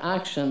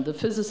interaction, the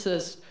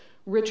physicist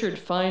Richard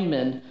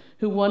Feynman,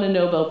 who won a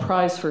Nobel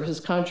Prize for his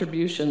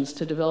contributions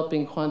to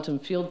developing quantum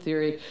field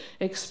theory,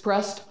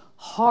 expressed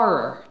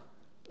horror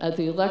at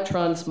the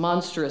electron's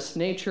monstrous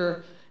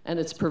nature and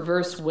its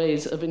perverse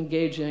ways of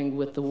engaging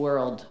with the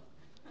world.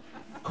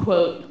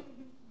 Quote,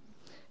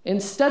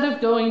 "Instead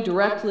of going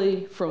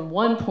directly from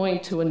one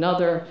point to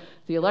another,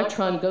 the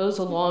electron goes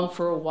along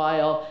for a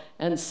while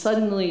and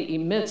suddenly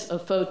emits a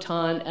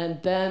photon,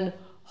 and then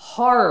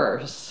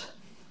horrors.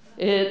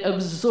 It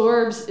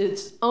absorbs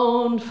its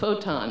own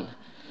photon.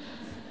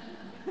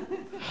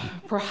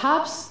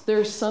 Perhaps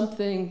there's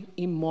something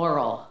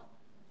immoral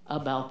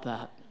about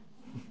that.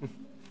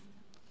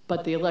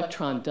 But the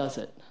electron does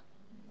it."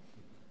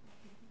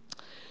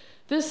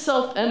 This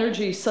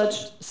self-energy,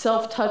 such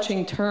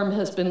self-touching term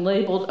has been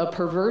labeled a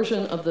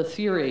perversion of the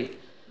theory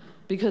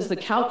because the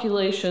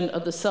calculation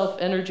of the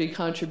self-energy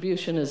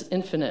contribution is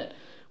infinite,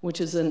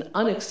 which is an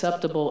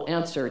unacceptable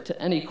answer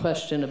to any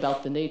question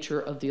about the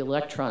nature of the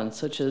electron,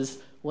 such as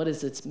what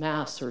is its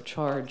mass or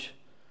charge.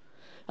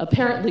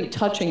 Apparently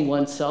touching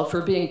oneself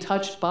or being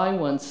touched by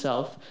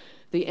oneself,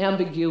 the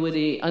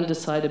ambiguity,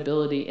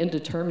 undecidability,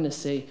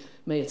 indeterminacy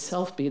may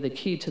itself be the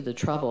key to the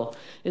trouble,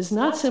 is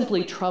not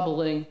simply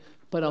troubling,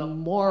 but a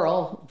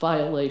moral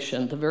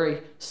violation, the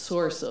very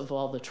source of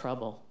all the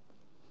trouble.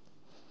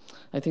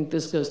 I think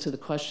this goes to the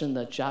question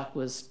that Jack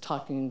was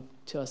talking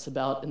to us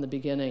about in the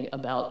beginning,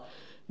 about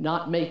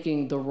not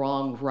making the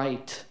wrong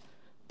right,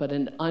 but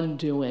an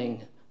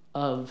undoing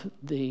of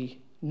the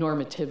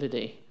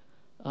normativity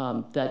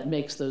that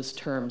makes those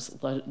terms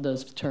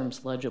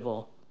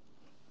legible.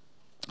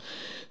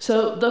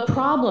 So the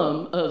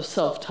problem of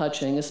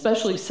self-touching,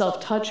 especially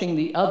self-touching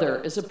the other,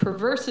 is a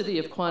perversity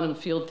of quantum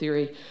field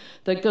theory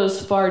that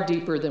goes far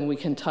deeper than we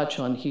can touch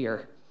on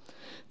here.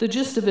 The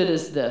gist of it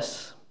is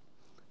this.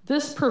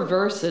 This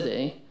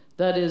perversity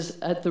that is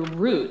at the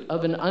root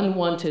of an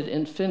unwanted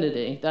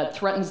infinity that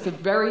threatens the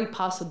very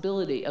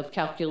possibility of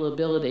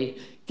calculability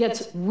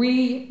gets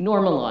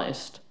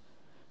re-normalized,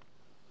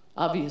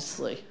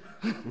 obviously.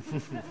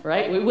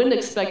 Right? We wouldn't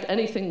expect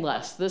anything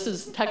less. This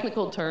is a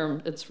technical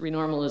term, it's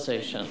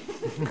renormalization.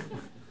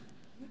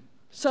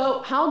 So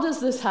how does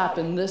this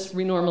happen, this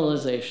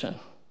renormalization?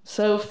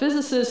 So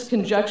physicists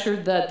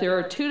conjectured that there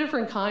are two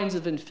different kinds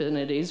of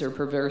infinities or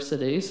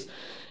perversities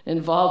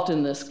involved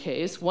in this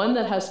case, one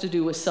that has to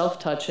do with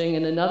self-touching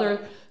and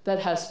another that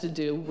has to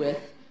do with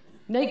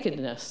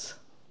nakedness.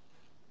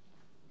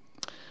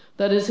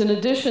 That is, in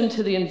addition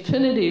to the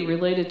infinity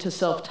related to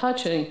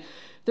self-touching,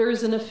 there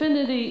is an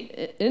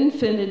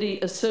infinity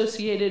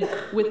associated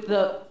with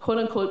the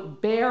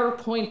quote-unquote bare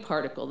point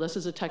particle. This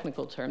is a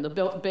technical term, the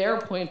bare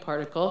point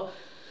particle.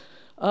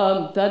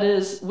 That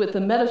is, with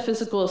the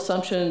metaphysical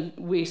assumption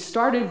we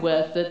started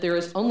with, that there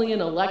is only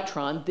an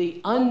electron, the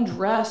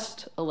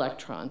undressed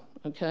electron,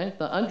 okay?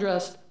 The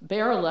undressed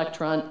bare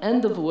electron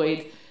and the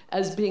void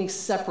as being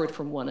separate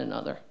from one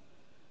another.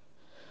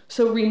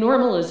 So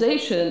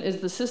renormalization is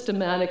the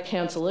systematic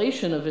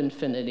cancellation of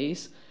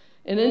infinities,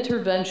 an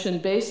intervention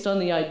based on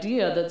the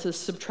idea that the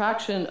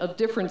subtraction of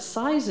different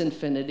size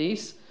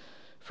infinities,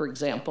 for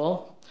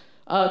example,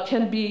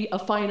 can be a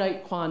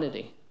finite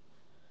quantity.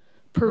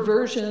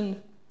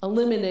 Perversion,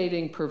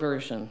 eliminating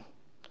perversion.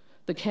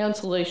 The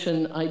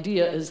cancellation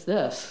idea is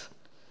this.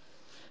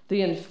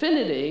 The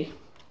infinity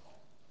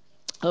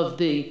of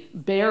the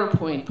bare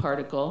point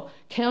particle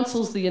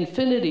cancels the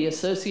infinity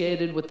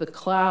associated with the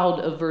cloud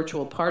of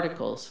virtual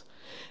particles.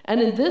 And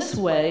in this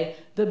way,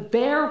 the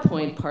bare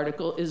point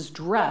particle is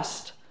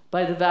dressed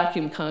by the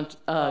vacuum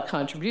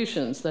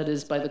contributions, that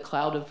is, by the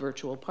cloud of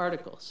virtual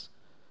particles.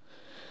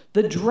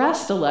 The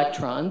dressed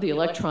electron, the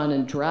electron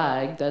in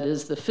drag, that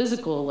is, the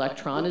physical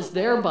electron, is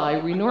thereby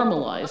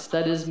renormalized,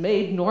 that is,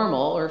 made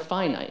normal or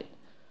finite.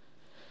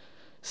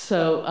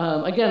 So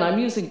again, I'm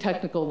using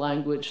technical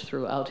language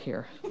throughout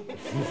here.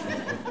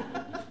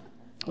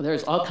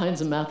 There's all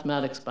kinds of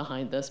mathematics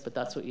behind this, but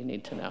that's what you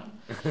need to know.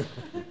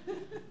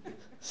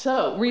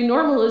 So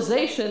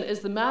renormalization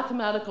is the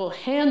mathematical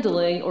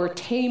handling or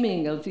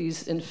taming of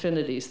these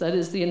infinities. That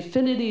is, the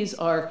infinities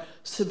are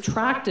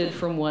subtracted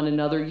from one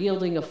another,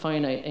 yielding a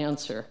finite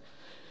answer.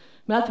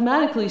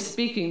 Mathematically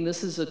speaking,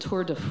 this is a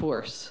tour de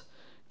force.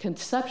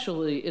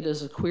 Conceptually, it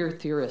is a queer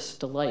theorist's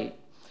delight.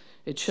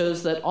 It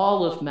shows that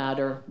all of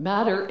matter,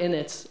 matter in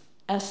its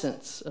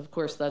essence, of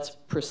course that's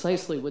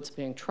precisely what's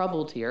being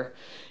troubled here,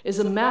 is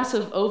a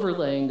massive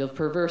overlaying of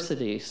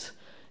perversities,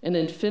 an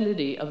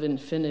infinity of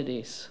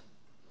infinities.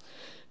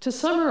 To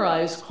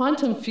summarize,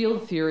 quantum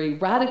field theory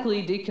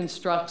radically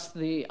deconstructs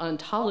the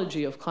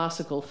ontology of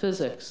classical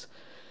physics.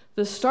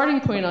 The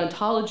starting point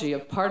ontology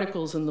of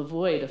particles in the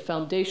void, a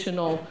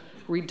foundational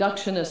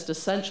reductionist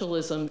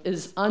essentialism,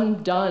 is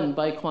undone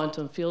by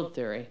quantum field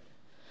theory.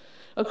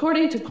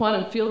 According to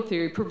quantum field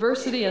theory,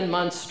 perversity and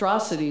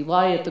monstrosity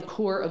lie at the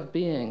core of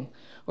being,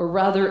 or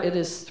rather it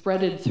is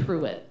threaded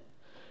through it.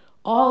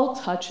 All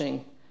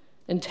touching,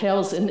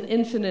 entails an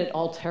infinite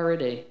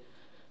alterity,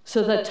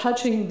 so that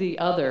touching the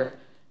other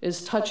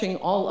is touching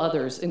all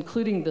others,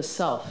 including the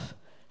self,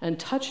 and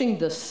touching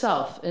the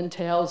self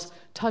entails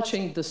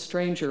touching the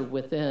stranger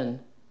within.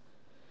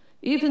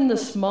 Even the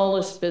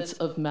smallest bits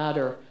of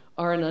matter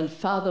are an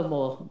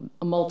unfathomable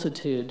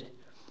multitude.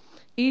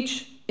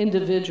 Each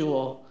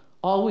individual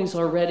always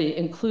already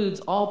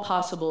includes all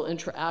possible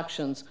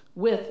interactions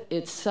with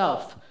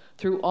itself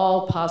through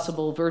all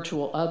possible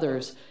virtual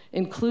others,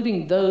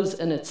 including those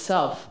in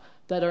itself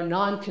that are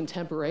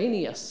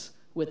non-contemporaneous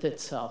with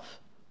itself.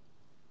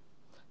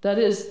 That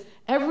is,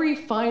 every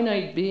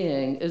finite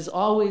being is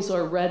always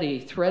already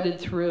threaded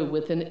through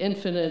with an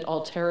infinite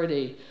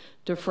alterity,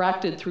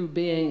 diffracted through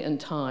being and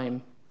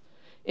time.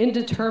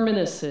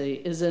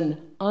 Indeterminacy is an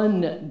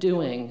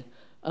undoing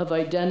of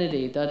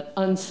identity that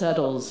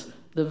unsettles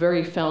the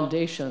very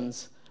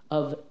foundations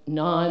of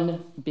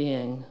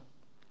non-being.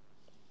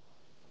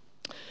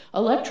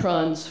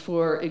 Electrons,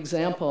 for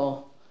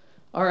example,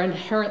 are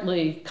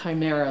inherently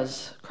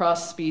chimeras,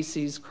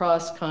 cross-species,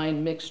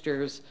 cross-kind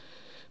mixtures,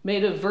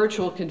 made of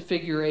virtual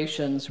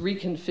configurations,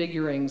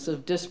 reconfigurings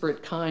of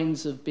disparate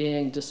kinds of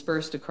being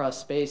dispersed across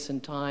space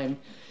and time,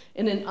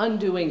 in an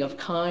undoing of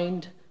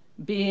kind,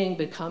 being,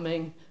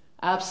 becoming,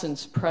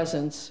 absence,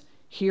 presence,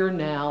 here,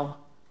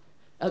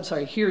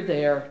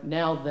 there,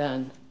 now,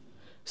 then.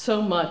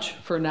 So much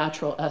for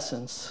natural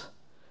essence.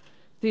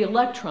 The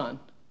electron,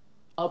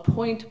 a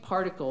point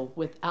particle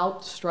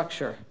without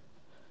structure,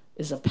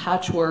 is a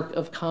patchwork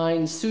of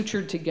kinds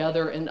sutured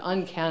together in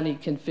uncanny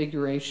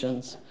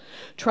configurations,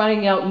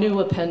 trying out new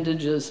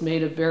appendages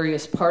made of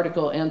various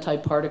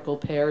particle-antiparticle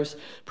pairs,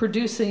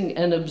 producing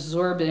and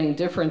absorbing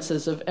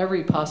differences of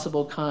every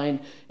possible kind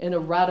in a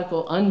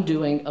radical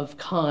undoing of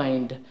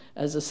kind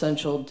as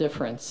essential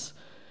difference.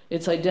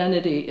 Its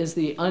identity is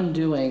the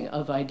undoing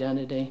of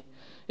identity.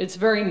 Its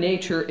very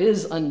nature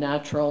is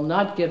unnatural,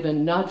 not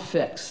given, not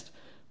fixed,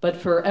 but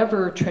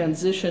forever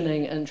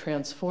transitioning and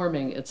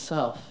transforming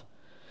itself.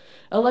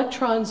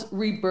 Electrons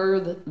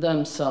rebirth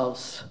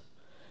themselves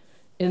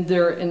in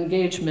their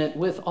engagement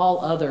with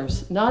all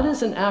others, not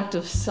as an act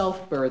of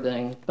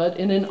self-birthing, but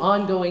in an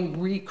ongoing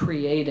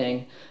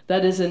recreating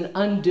that is an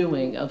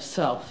undoing of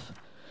self.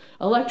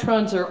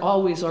 Electrons are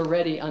always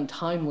already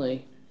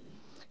untimely.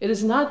 It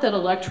is not that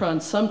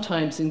electrons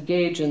sometimes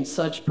engage in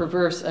such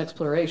perverse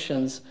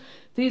explorations.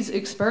 These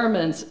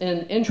experiments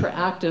in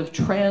interactive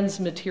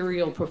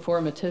transmaterial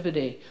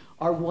performativity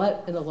are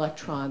what an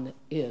electron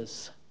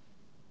is.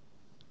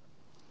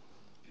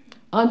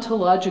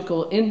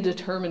 Ontological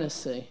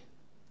indeterminacy,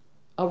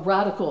 a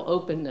radical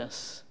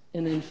openness,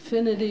 an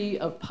infinity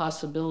of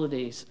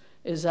possibilities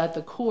is at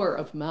the core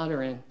of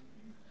mattering.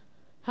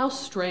 How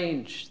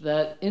strange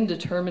that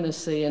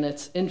indeterminacy and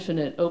its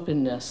infinite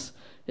openness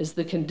is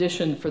the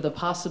condition for the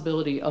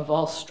possibility of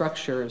all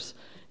structures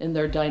in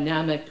their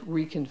dynamic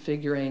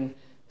reconfiguring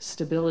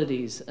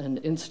stabilities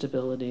and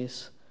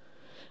instabilities.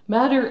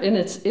 Matter in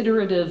its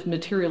iterative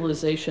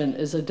materialization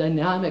is a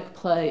dynamic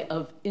play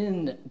of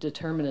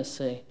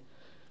indeterminacy.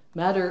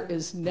 Matter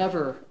is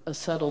never a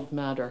settled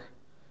matter.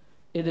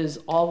 It is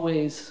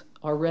always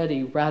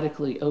already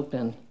radically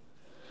open.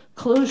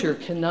 Closure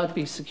cannot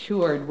be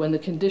secured when the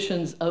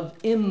conditions of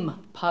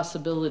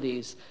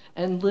impossibilities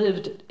and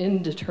lived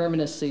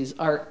indeterminacies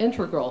are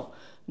integral,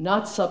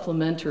 not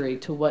supplementary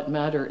to what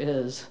matter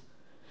is.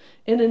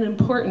 In an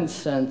important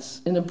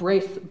sense, in a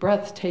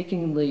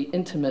breathtakingly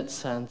intimate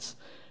sense,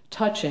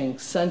 touching,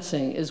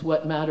 sensing is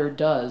what matter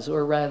does,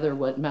 or rather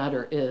what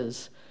matter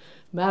is.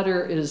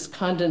 Matter is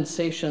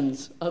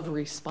condensations of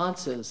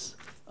responses,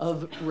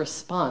 of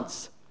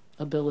response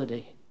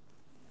ability.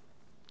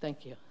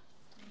 Thank you.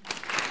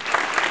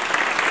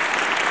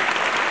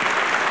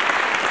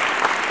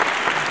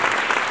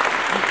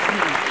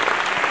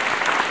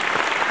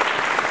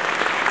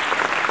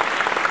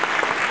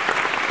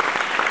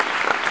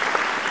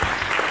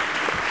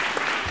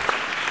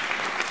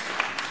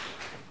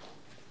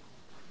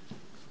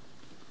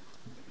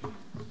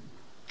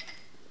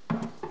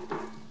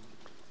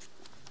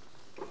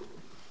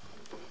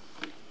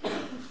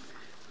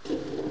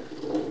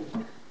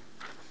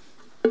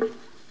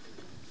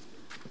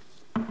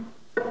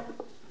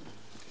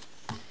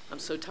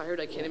 So tired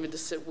I can't even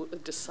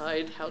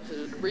decide how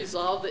to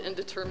resolve the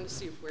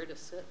indeterminacy of where to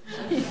sit.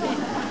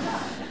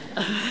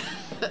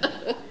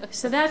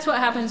 So that's what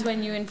happens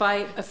when you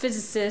invite a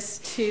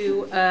physicist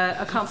to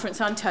a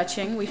conference on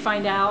touching. We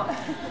find out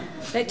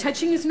that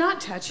touching is not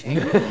touching.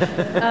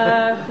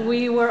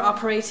 We were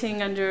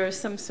operating under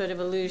some sort of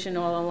illusion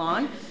all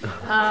along.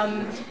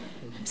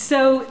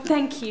 So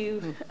thank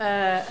you,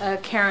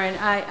 Karen.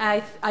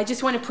 I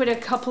just want to put a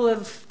couple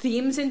of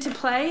themes into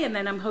play, and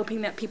then I'm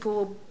hoping that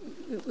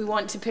we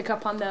want to pick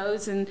up on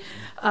those, and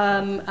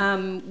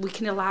we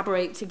can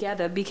elaborate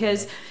together,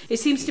 because it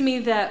seems to me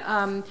that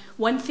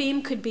one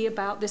theme could be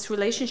about this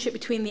relationship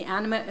between the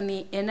animate and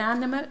the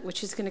inanimate,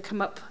 which is going to come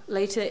up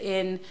later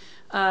in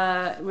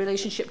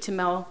relationship to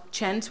Mel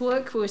Chen's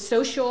work. We're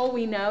so sure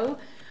we know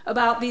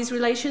about these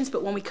relations,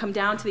 but when we come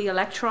down to the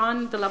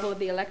electron, the level of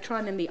the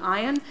electron and the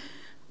ion,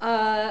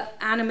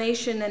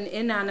 animation and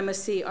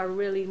inanimacy are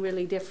really,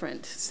 really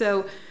different.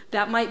 So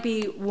that might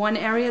be one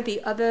area.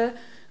 The other,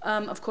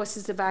 of course,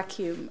 is the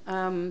vacuum.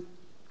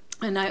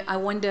 And I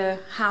wonder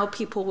how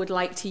people would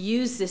like to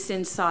use this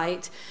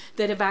insight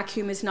that a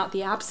vacuum is not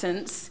the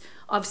absence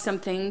of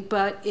something,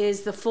 but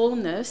is the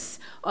fullness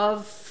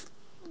of,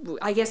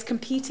 I guess,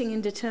 competing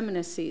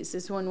indeterminacies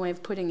is one way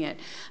of putting it.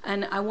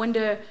 And I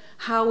wonder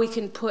how we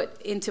can put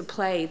into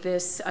play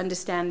this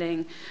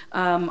understanding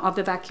of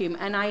the vacuum.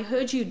 And I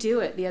heard you do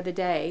it the other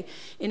day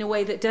in a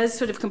way that does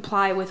sort of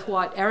comply with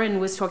what Erin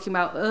was talking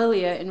about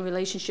earlier in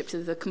relationship to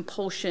the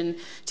compulsion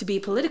to be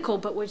political,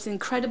 but was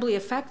incredibly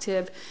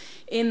effective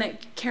in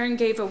that Karen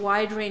gave a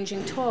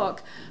wide-ranging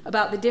talk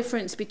about the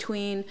difference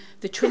between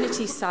the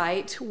Trinity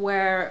site,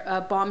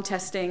 where bomb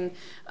testing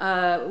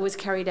was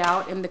carried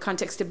out in the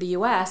context of the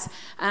US,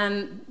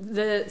 and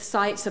the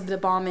sites of the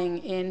bombing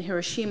in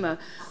Hiroshima.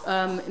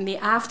 In the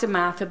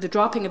aftermath of the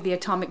dropping of the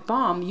atomic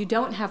bomb, you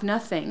don't have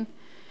nothing.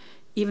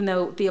 Even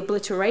though the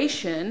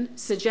obliteration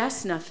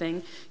suggests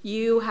nothing,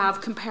 you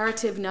have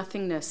comparative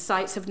nothingness,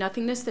 sites of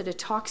nothingness that are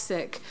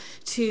toxic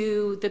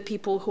to the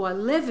people who are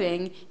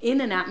living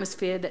in an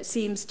atmosphere that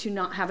seems to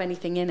not have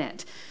anything in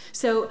it.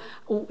 So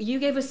you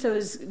gave us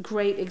those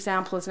great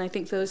examples, and I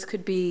think those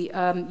could be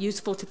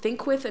useful to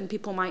think with, and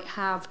people might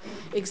have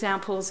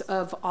examples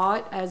of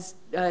art, as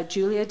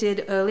Julia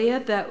did earlier,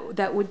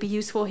 that would be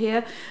useful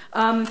here.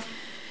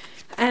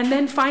 And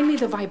then finally,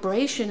 the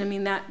vibration. I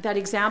mean, that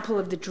example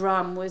of the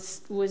drum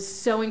was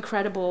so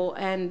incredible,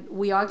 and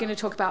we are going to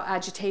talk about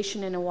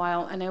agitation in a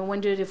while, and I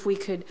wondered if we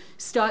could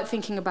start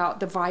thinking about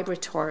the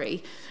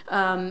vibratory,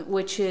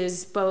 which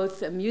is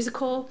both a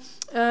musical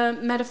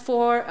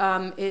metaphor.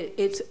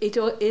 It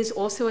is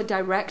also a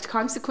direct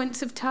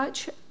consequence of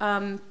touch.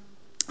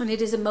 And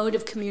it is a mode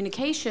of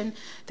communication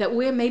that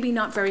we're maybe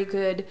not very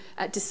good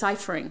at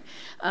deciphering.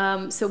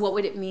 So what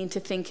would it mean to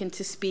think and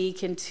to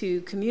speak and to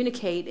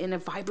communicate in a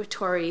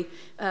vibratory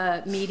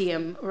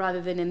medium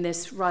rather than in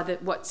this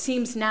what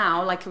seems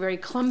now like a very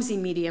clumsy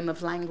medium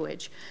of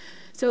language?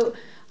 So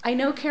I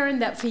know, Karen,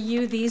 that for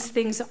you these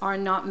things are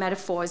not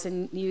metaphors,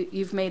 and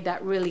you've made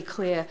that really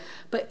clear.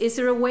 But is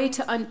there a way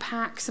to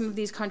unpack some of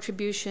these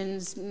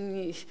contributions,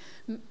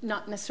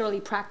 not necessarily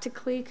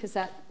practically, because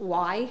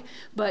why,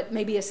 but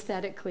maybe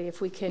aesthetically, if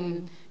we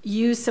can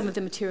use some of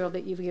the material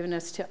that you've given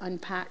us to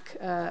unpack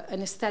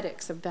an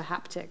aesthetics of the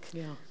haptic?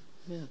 Yeah.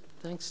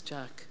 Thanks,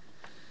 Jack.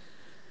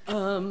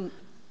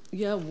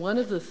 Yeah, one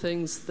of the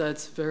things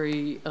that's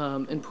very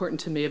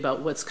important to me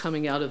about what's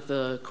coming out of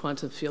the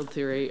quantum field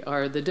theory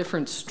are the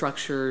different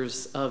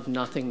structures of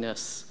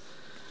nothingness.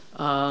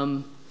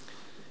 There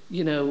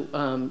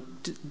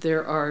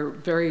are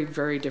very,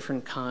 very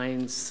different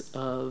kinds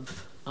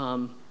of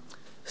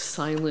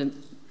silent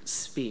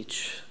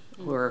speech,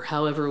 or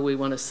however we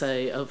want to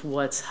say, of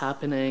what's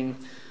happening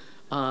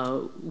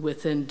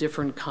within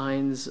different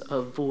kinds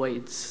of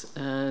voids.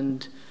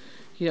 And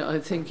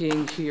I'm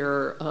thinking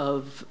here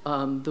of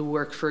the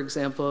work, for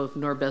example, of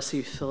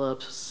Norbessie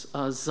Phillips'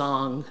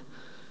 Zong,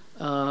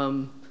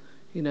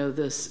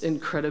 this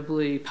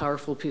incredibly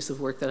powerful piece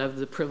of work that I have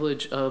the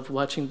privilege of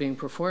watching being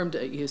performed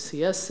at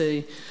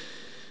UCSC,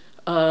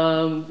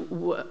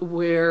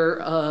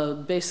 where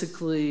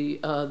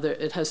basically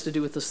it has to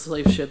do with the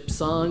slave ship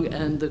Zong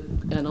and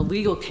a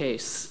legal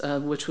case,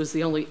 which was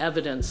the only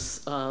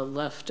evidence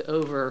left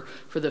over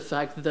for the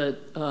fact that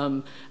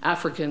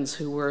Africans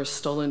who were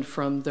stolen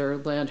from their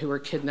land, who were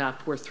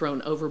kidnapped, were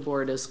thrown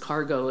overboard as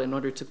cargo in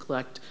order to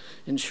collect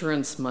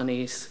insurance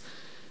monies.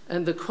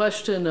 And the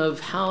question of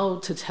how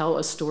to tell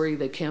a story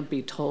that can't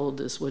be told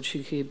is what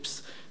she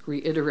keeps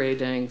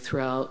reiterating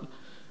throughout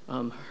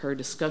her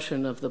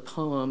discussion of the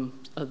poem,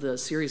 of the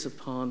series of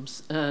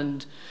poems.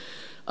 And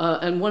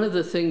one of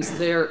the things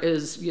there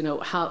is,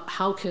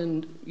 how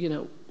can,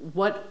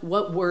 what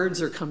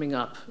words are coming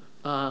up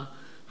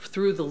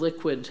through the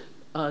liquid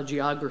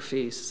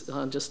geographies,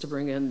 just to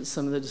bring in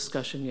some of the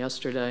discussion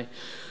yesterday.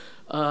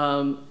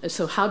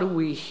 So how do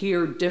we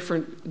hear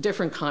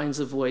different kinds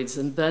of voids,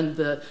 and then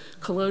the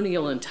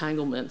colonial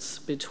entanglements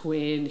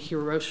between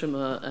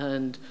Hiroshima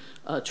and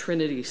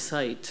Trinity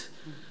site,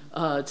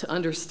 to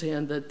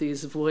understand that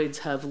these voids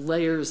have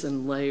layers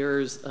and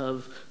layers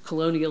of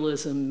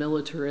colonialism,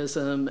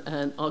 militarism,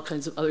 and all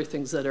kinds of other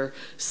things that are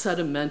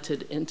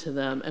sedimented into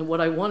them. And what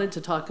I wanted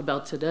to talk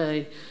about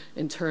today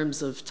in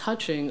terms of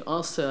touching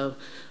also,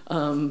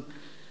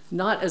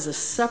 not as a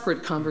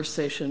separate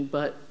conversation,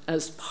 but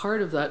as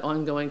part of that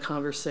ongoing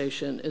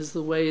conversation, is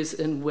the ways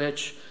in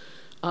which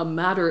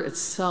matter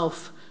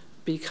itself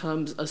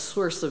becomes a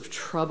source of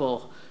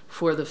trouble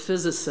for the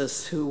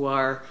physicists who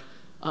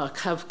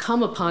have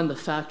come upon the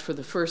fact for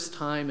the first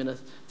time in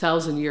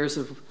 1,000 years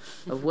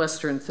of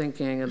Western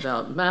thinking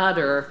about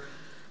matter,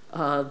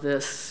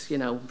 this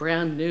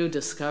brand new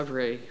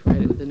discovery,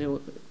 right? The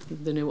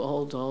new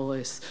old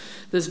always.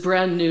 This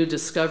brand new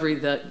discovery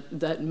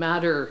that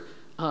matter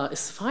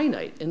is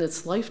finite in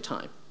its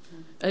lifetime.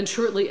 And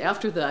shortly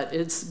after that,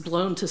 it's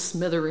blown to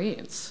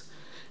smithereens.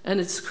 And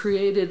it's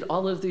created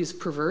all of these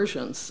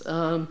perversions.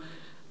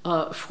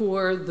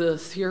 for the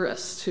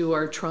theorists who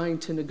are trying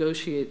to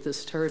negotiate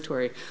this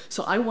territory.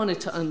 So I wanted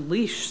to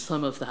unleash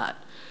some of that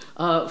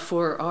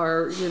for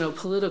our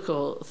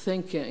political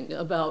thinking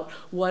about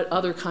what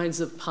other kinds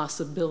of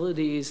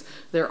possibilities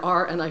there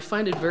are. And I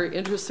find it very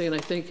interesting, and I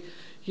think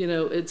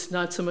it's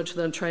not so much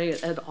that I'm trying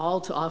at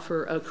all to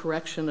offer a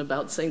correction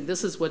about saying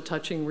this is what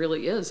touching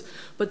really is,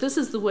 but this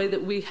is the way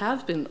that we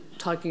have been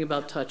talking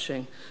about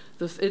touching.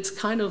 It's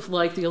kind of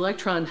like the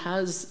electron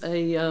has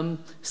a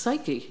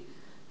psyche,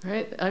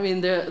 right? I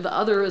mean, the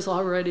other is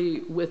already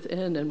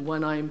within, and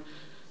when I'm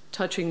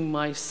touching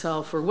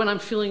myself, or when I'm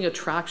feeling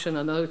attraction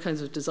and other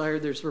kinds of desire,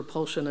 there's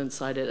repulsion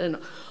inside it. And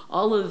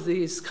all of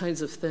these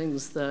kinds of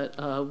things that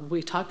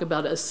we talk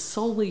about as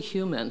solely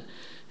human.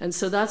 And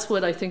so that's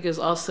what I think is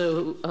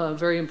also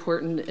very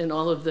important in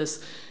all of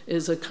this,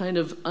 is a kind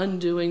of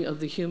undoing of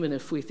the human.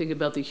 If we think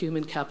about the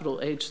human, capital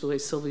H, the way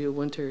Sylvia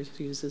Winters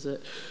uses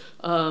it,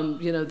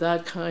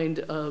 that kind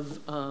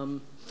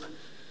of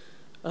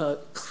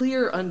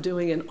clear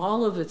undoing, and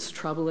all of its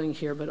troubling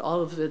here, but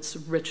all of its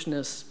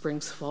richness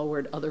brings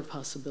forward other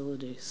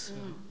possibilities.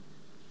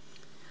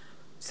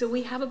 So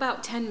we have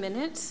about 10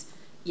 minutes.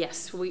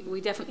 Yes,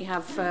 we definitely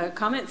have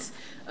comments.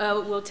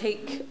 We'll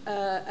take,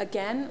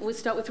 again, we'll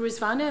start with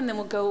Rizvana, and then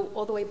we'll go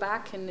all the way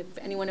back, and if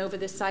anyone over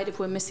this side, if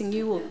we're missing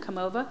you, we'll come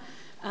over.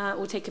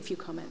 We'll take a few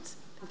comments.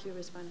 Thank you,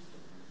 Rizvana.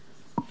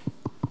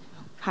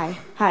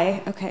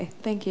 Hi, okay,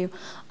 thank you.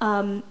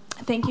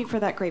 Thank you for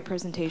that great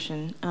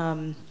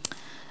presentation.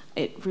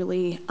 It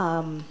really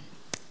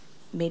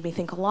made me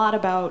think a lot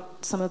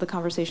about some of the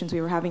conversations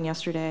we were having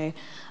yesterday.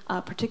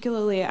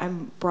 Particularly,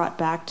 I'm brought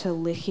back to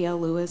Lichia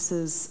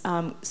Lewis's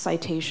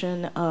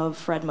citation of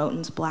Fred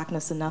Moten's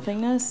Blackness and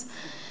Nothingness.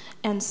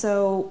 And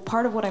so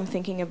part of what I'm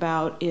thinking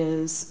about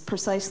is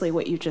precisely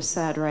what you just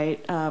said,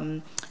 right?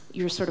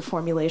 Your sort of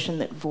formulation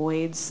that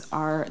voids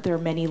there are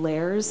many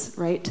layers,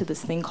 right, to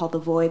this thing called the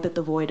void, that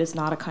the void is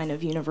not a kind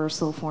of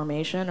universal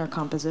formation or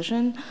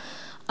composition.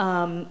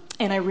 And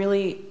I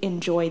really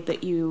enjoyed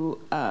that you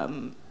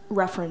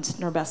referenced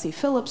Narbesi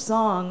Phillips'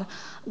 Zong.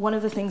 One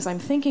of the things I'm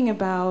thinking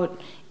about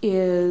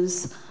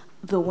is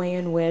the way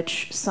in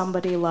which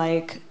somebody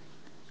like,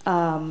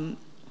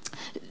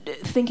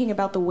 thinking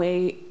about the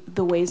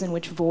ways in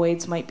which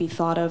voids might be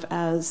thought of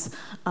as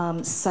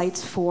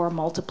sites for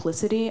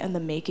multiplicity and the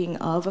making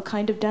of a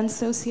kind of dense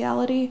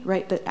sociality,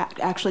 right? That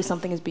actually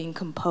something is being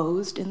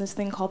composed in this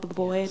thing called the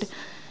void. Yes.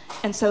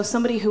 And so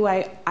somebody who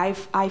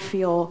I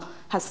feel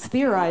has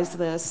theorized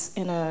this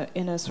in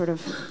a sort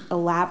of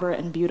elaborate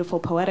and beautiful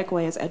poetic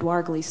way is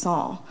Edouard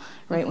Glissant,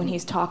 right? Mm-hmm. When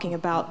he's talking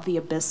about the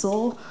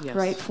abyssal, yes,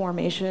 right,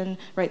 formation,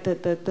 right,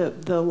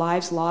 the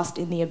lives lost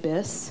in the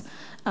abyss.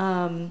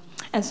 And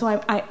so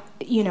I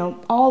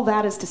all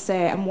that is to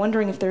say, I'm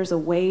wondering if there's a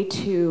way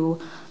to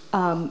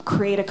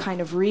create a kind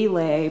of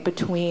relay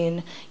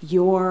between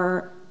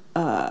your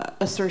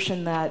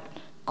assertion that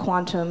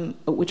quantum,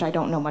 which I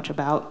don't know much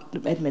about,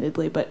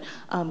 admittedly, but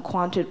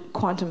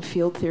quantum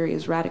field theory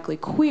is radically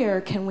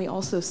queer. Can we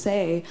also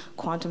say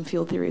quantum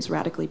field theory is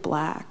radically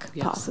black,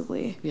 yes,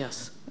 possibly?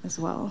 Yes. As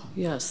well.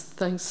 Yes.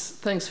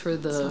 Thanks for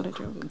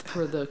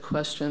the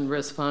question,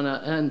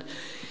 Rizvana. And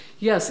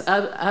yes,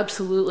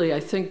 absolutely.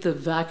 I think the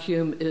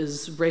vacuum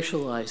is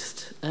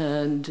racialized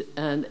and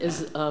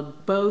is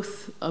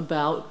both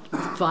about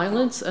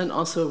violence and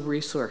also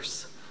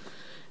resource.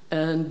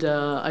 And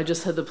I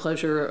just had the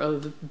pleasure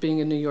of being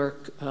in New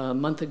York a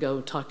month ago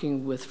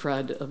talking with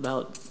Fred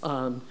about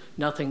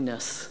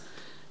nothingness.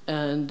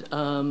 And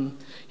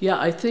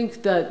I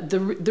think that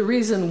the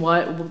reason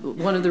why,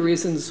 one of the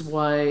reasons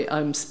why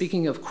I'm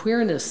speaking of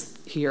queerness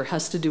here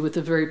has to do with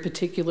a very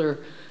particular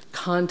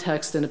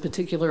context and a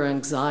particular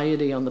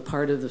anxiety on the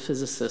part of the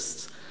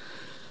physicists.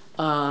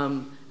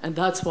 And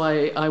that's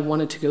why I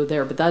wanted to go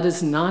there. But that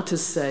is not to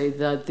say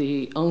that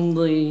the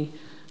only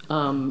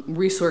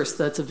resource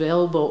that's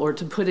available, or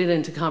to put it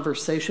into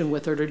conversation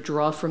with, or to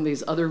draw from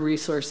these other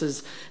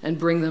resources and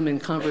bring them in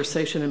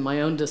conversation in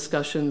my own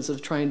discussions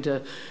of trying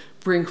to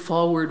bring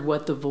forward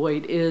what the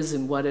void is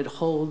and what it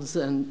holds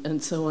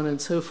and so on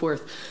and so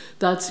forth.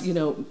 That's,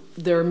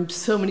 there are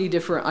so many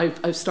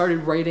different, I've started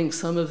writing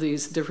some of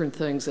these different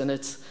things, and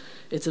it's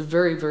a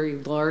very, very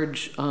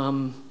large,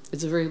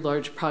 it's a very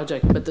large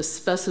project, but the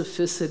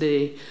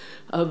specificity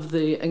of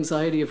the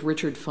anxiety of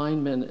Richard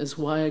Feynman is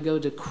why I go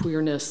to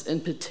queerness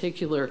in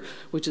particular,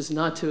 which is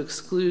not to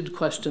exclude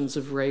questions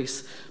of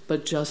race,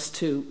 but just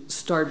to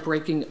start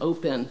breaking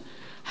open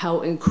how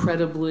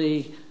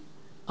incredibly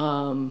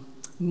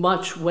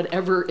much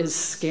whatever is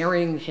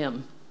scaring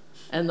him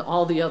and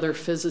all the other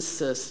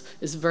physicists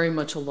is very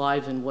much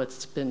alive in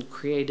what's been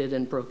created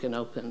and broken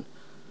open.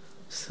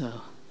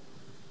 So,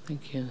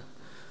 thank you.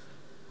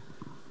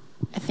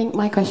 I think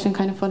my question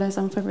kind of follows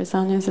on for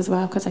Rizvana's as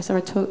well, because I saw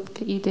a talk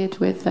that you did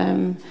with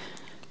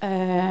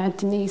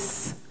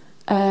Denise.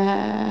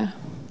 And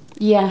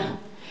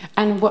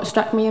what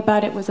struck me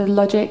about it was a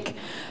logic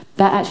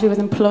that actually was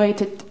employed,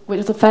 which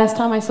was the first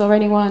time I saw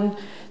anyone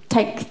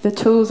take the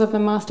tools of the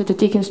master to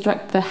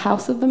deconstruct the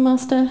house of the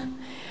master.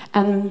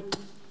 And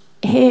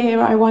here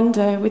I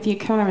wonder, with you,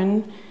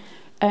 Karen,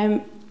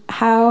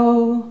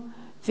 how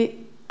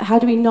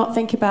do we not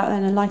think about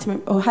an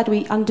enlightenment, or how do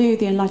we undo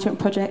the enlightenment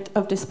project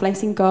of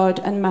displacing God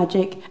and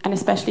magic, and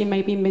especially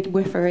maybe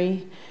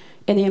midwifery,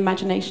 in the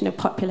imagination of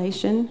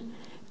population,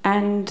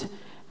 and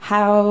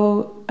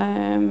how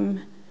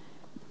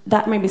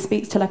that maybe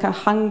speaks to like a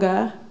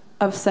hunger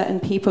of certain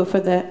people for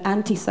the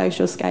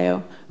antisocial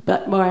scale,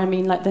 but more I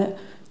mean like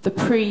the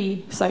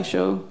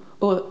pre-social,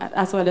 or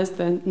as well as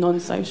the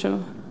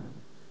non-social.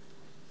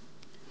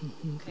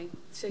 Okay,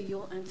 so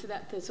you'll answer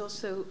that. There's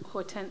also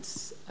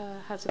Hortense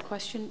has a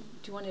question.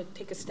 Do you want to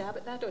take a stab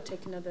at that or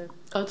take another?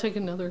 I'll take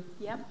another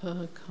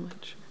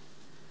comment. Sure.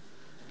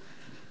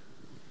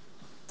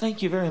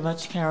 Thank you very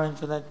much, Karen,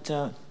 for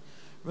that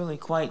really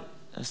quite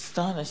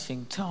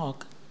astonishing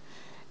talk.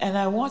 And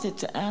I wanted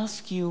to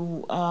ask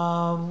you,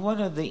 what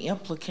are the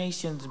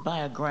implications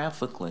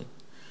biographically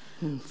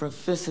for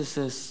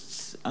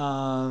physicists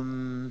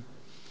in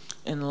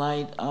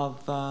light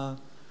of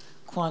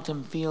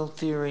quantum field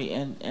theory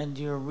and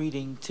your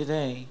reading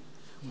today?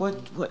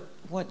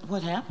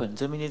 What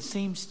happens? I mean, it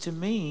seems to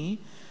me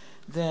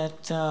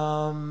that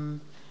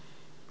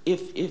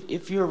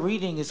if your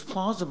reading is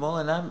plausible,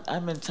 and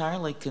I'm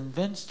entirely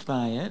convinced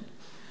by it,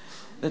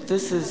 that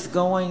this is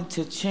going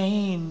to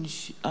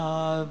change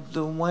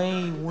the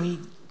way we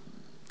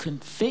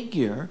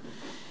configure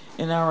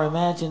in our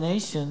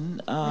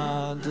imagination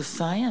the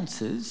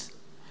sciences,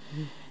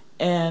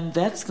 and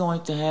that's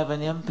going to have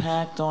an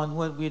impact on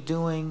what we're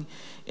doing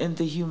in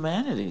the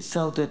humanities.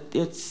 So that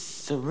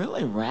it's a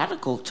really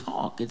radical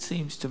talk, it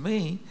seems to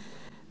me,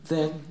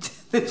 that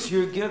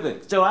you're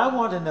giving. So I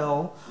want to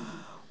know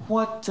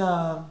what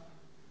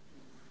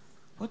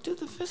do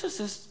the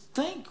physicists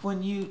think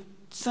when you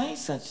say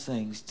such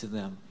things to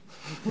them?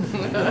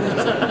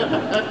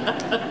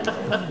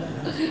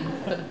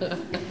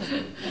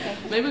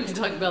 Maybe we can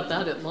talk about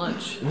that at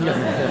lunch.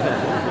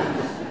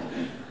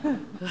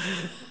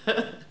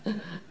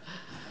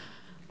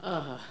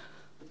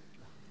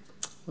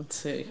 Let's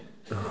see.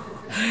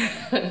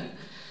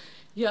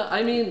 Yeah,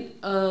 I mean,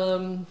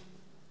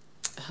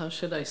 how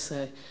should I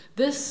say?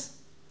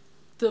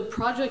 The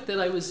project that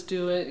I was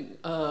doing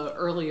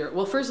earlier,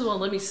 well, first of all,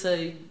 let me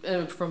say,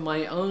 from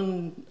my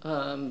own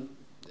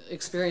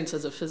experience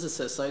as a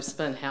physicist, I've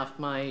spent half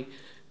my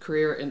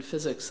career in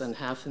physics and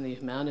half in the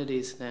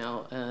humanities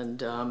now,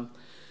 and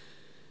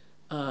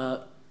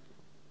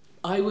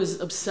I was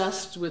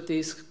obsessed with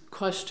these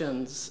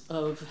questions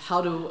of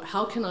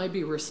how can I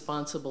be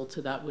responsible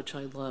to that which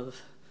I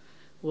love,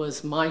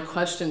 was my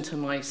question to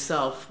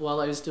myself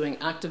while I was doing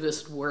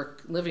activist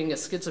work, living a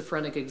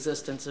schizophrenic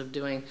existence of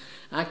doing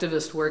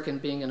activist work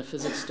and being in a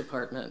physics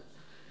department.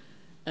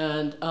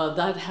 And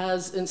that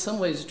has, in some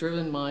ways,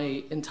 driven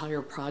my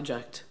entire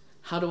project.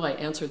 How do I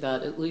answer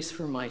that, at least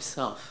for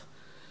myself?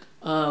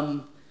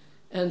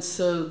 And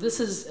so this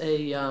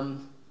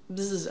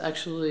is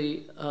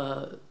actually,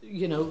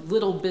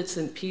 little bits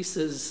and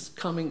pieces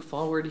coming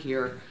forward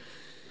here.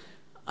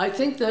 I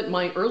think that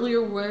my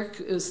earlier work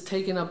is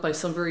taken up by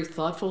some very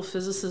thoughtful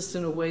physicists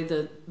in a way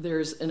that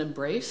there's an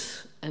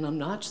embrace, and I'm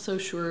not so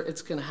sure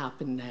it's going to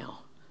happen now.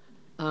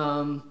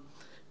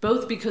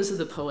 Both because of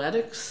the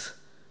poetics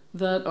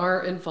that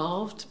are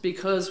involved,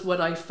 because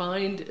what I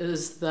find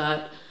is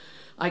that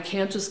I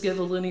can't just give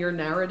a linear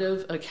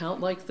narrative account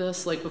like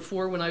this. Like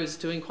before, when I was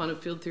doing quantum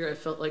field theory, I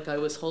felt like I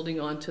was holding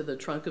on to the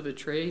trunk of a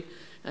tree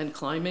and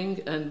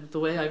climbing, and the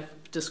way I've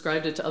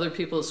described it to other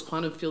people is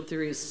quantum field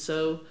theory is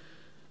so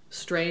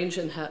strange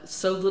and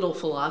so little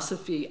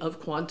philosophy of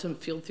quantum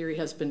field theory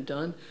has been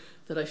done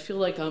that I feel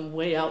like I'm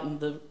way out in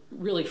the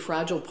really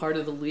fragile part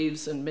of the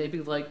leaves and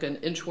maybe like an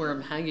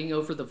inchworm hanging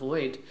over the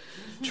void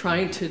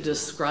trying to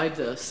describe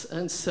this.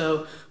 And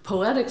so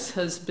poetics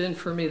has been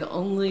for me the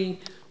only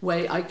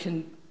way I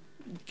can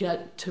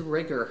get to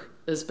rigor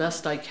as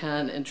best I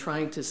can in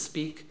trying to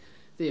speak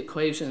the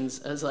equations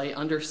as I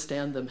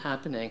understand them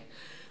happening.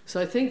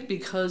 So I think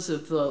because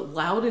of the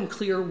loud and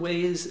clear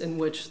ways in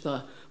which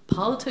the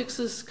politics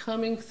is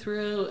coming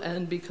through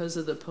and because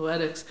of the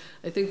poetics,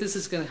 I think this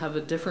is going to have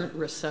a different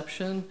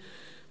reception.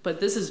 But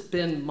this has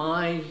been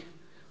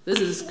this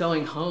is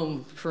going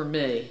home for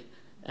me.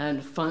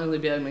 And finally,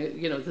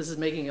 this is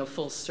making a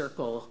full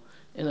circle,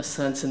 in a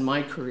sense, in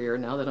my career,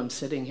 now that I'm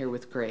sitting here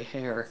with gray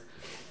hair,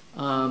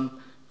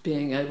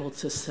 being able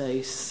to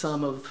speak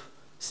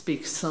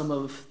some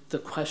of the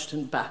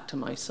question back to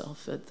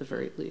myself, at the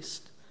very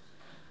least.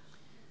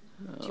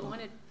 Do you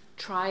want to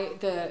try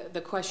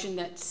the question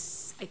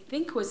that's, I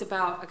think, was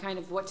about a kind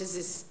of what does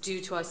this do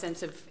to our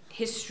sense of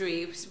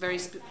history? It was very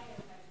scale.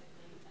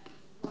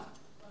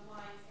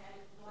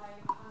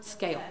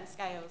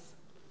 Scales.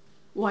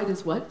 Why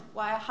does what?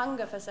 Why a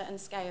hunger for certain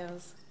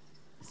scales?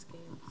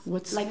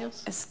 What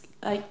scales?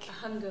 Like a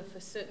hunger for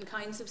certain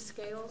kinds of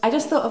scales? I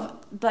just thought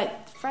of,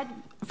 like, Fred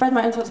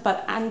Martin talks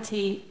about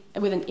anti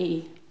with an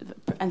E,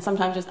 and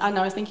sometimes I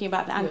was thinking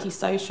about the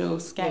antisocial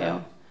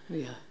scale.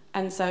 Yeah.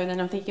 And so then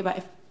I'm thinking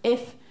about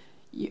if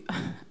you,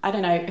 I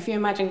don't know, if you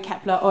imagine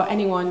Kepler or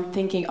anyone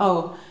thinking,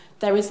 oh,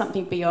 there is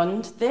something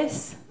beyond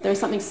this. There is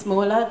something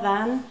smaller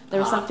than.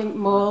 There is something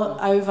more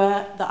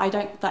over that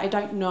I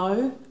don't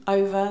know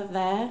over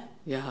there.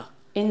 Yeah.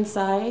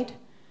 Inside,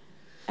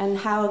 and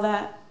how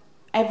that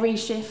every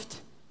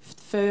shift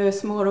for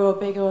smaller or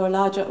bigger or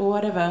larger or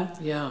whatever.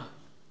 Yeah.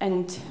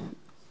 And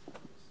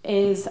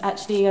is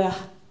actually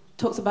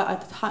talks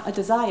about a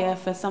desire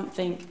for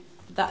something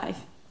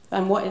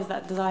and what is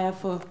that desire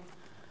for?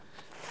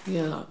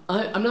 Yeah,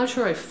 I'm not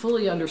sure I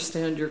fully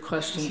understand your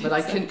question, but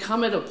I can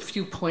come at a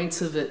few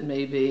points of it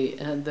maybe,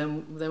 and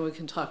then we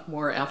can talk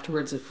more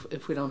afterwards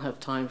if we don't have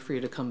time for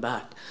you to come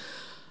back.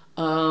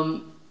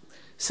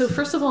 So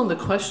first of all, on the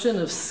question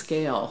of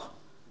scale,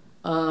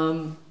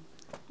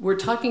 we're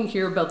talking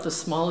here about the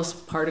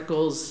smallest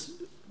particles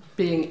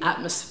being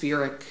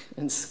atmospheric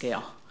in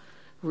scale,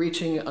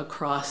 reaching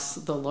across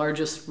the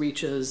largest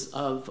reaches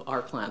of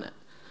our planet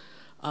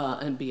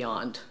and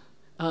beyond.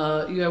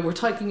 We're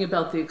talking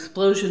about the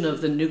explosion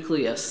of the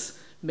nucleus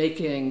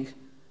making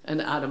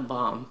an atom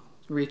bomb,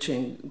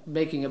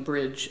 making a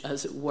bridge,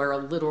 as it were, a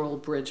literal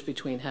bridge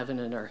between heaven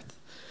and earth.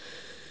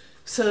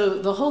 So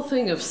the whole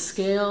thing of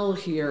scale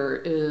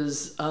here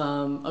is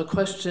a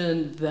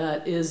question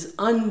that is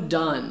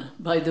undone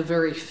by the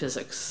very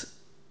physics,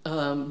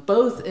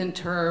 both in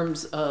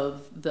terms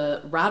of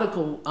the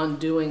radical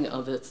undoing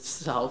of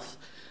itself,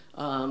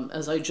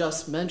 as I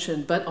just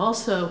mentioned, but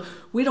also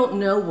we don't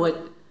know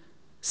what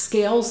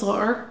scales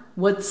are,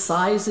 what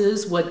size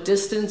is, what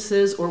distance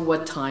is, or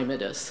what time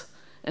it is.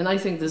 And I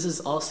think this is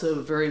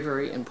also very,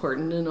 very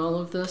important in all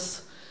of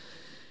this.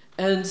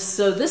 And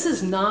so this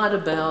is not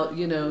about,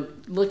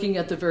 looking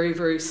at the very,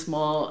 very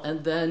small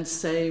and then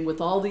saying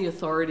with all the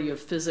authority of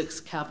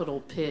physics,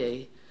 capital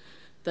P,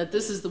 that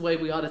this is the way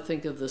we ought to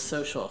think of the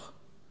social,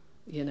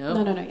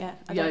 No, yeah.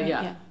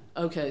 Yeah.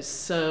 Okay,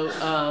 so,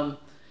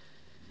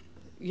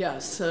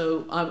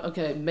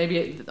 okay,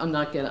 maybe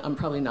I'm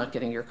probably not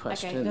getting your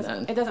question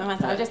then. It doesn't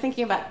matter. I'm just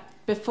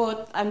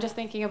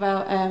thinking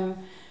about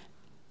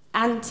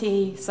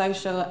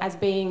anti-social as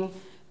being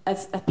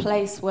as a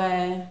place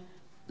where,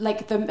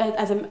 like,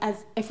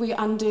 as if we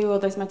undo all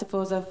those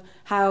metaphors of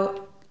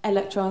how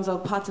electrons or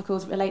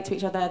particles relate to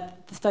each other,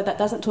 so that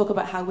doesn't talk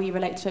about how we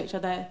relate to each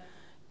other,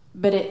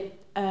 but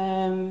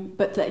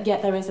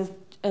yet there is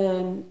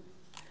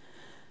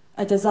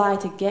a desire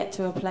to get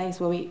to a place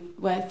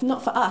where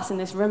not for us in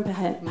this room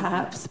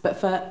perhaps, but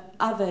for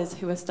others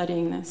who are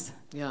studying this.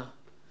 Yeah.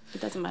 It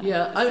doesn't matter.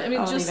 Yeah, I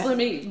mean,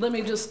 let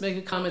me just make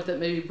a comment that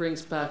maybe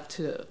brings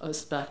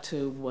us back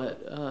to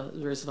what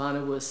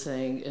Rizvana was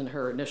saying in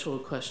her initial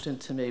question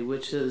to me,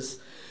 which is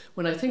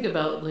when I think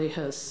about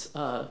Leha's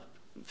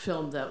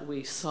film that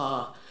we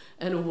saw,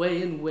 and a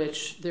way in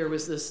which there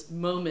was this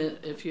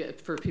moment,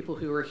 for people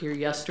who were here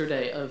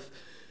yesterday, of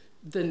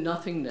the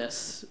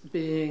nothingness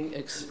being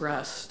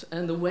expressed,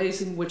 and the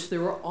ways in which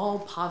there were all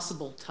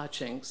possible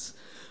touchings,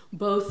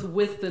 both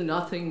with the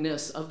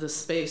nothingness of the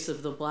space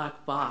of the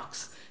black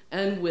box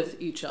and with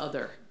each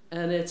other.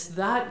 And it's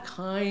that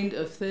kind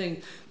of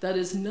thing that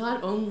is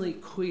not only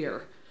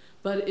queer,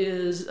 but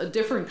is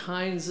different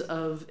kinds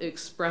of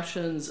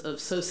expressions of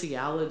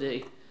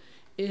sociality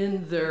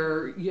in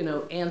their,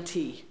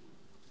 anti-te-ness.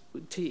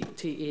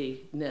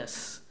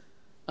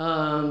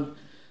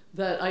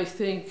 That I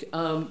think,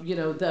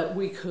 that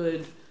we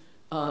could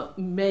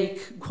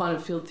make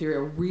quantum field theory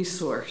a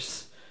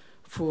resource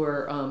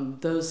for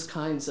those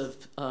kinds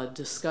of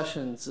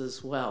discussions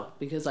as well,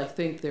 because I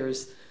think there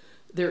is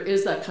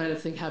that kind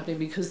of thing happening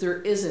because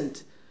there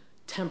isn't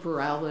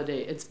temporality.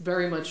 It's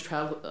very much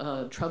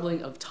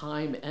troubling of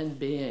time and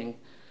being,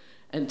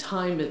 and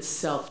time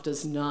itself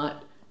does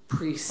not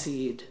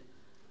precede,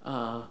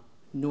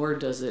 nor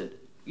does it.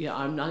 Yeah,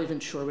 I'm not even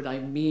sure what I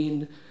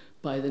mean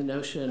by the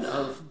notion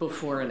of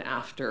before and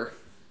after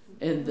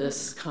in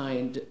this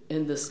kind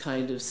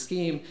of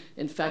scheme.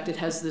 In fact, it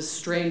has this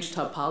strange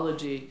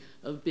topology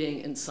of being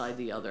inside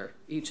the other,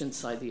 each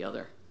inside the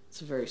other.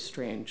 It's a very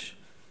strange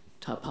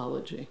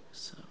topology.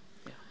 So,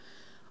 yeah.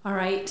 All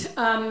right.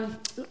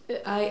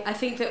 I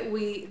think that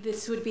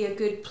this would be a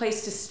good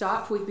place to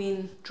stop. We've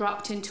been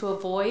dropped into a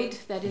void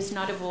that is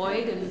not a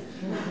void, and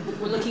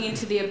we're looking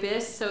into the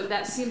abyss. So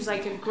that seems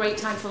like a great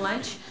time for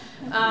lunch.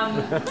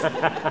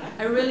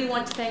 I really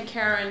want to thank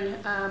Karen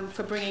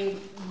for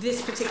bringing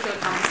this particular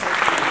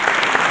conversation.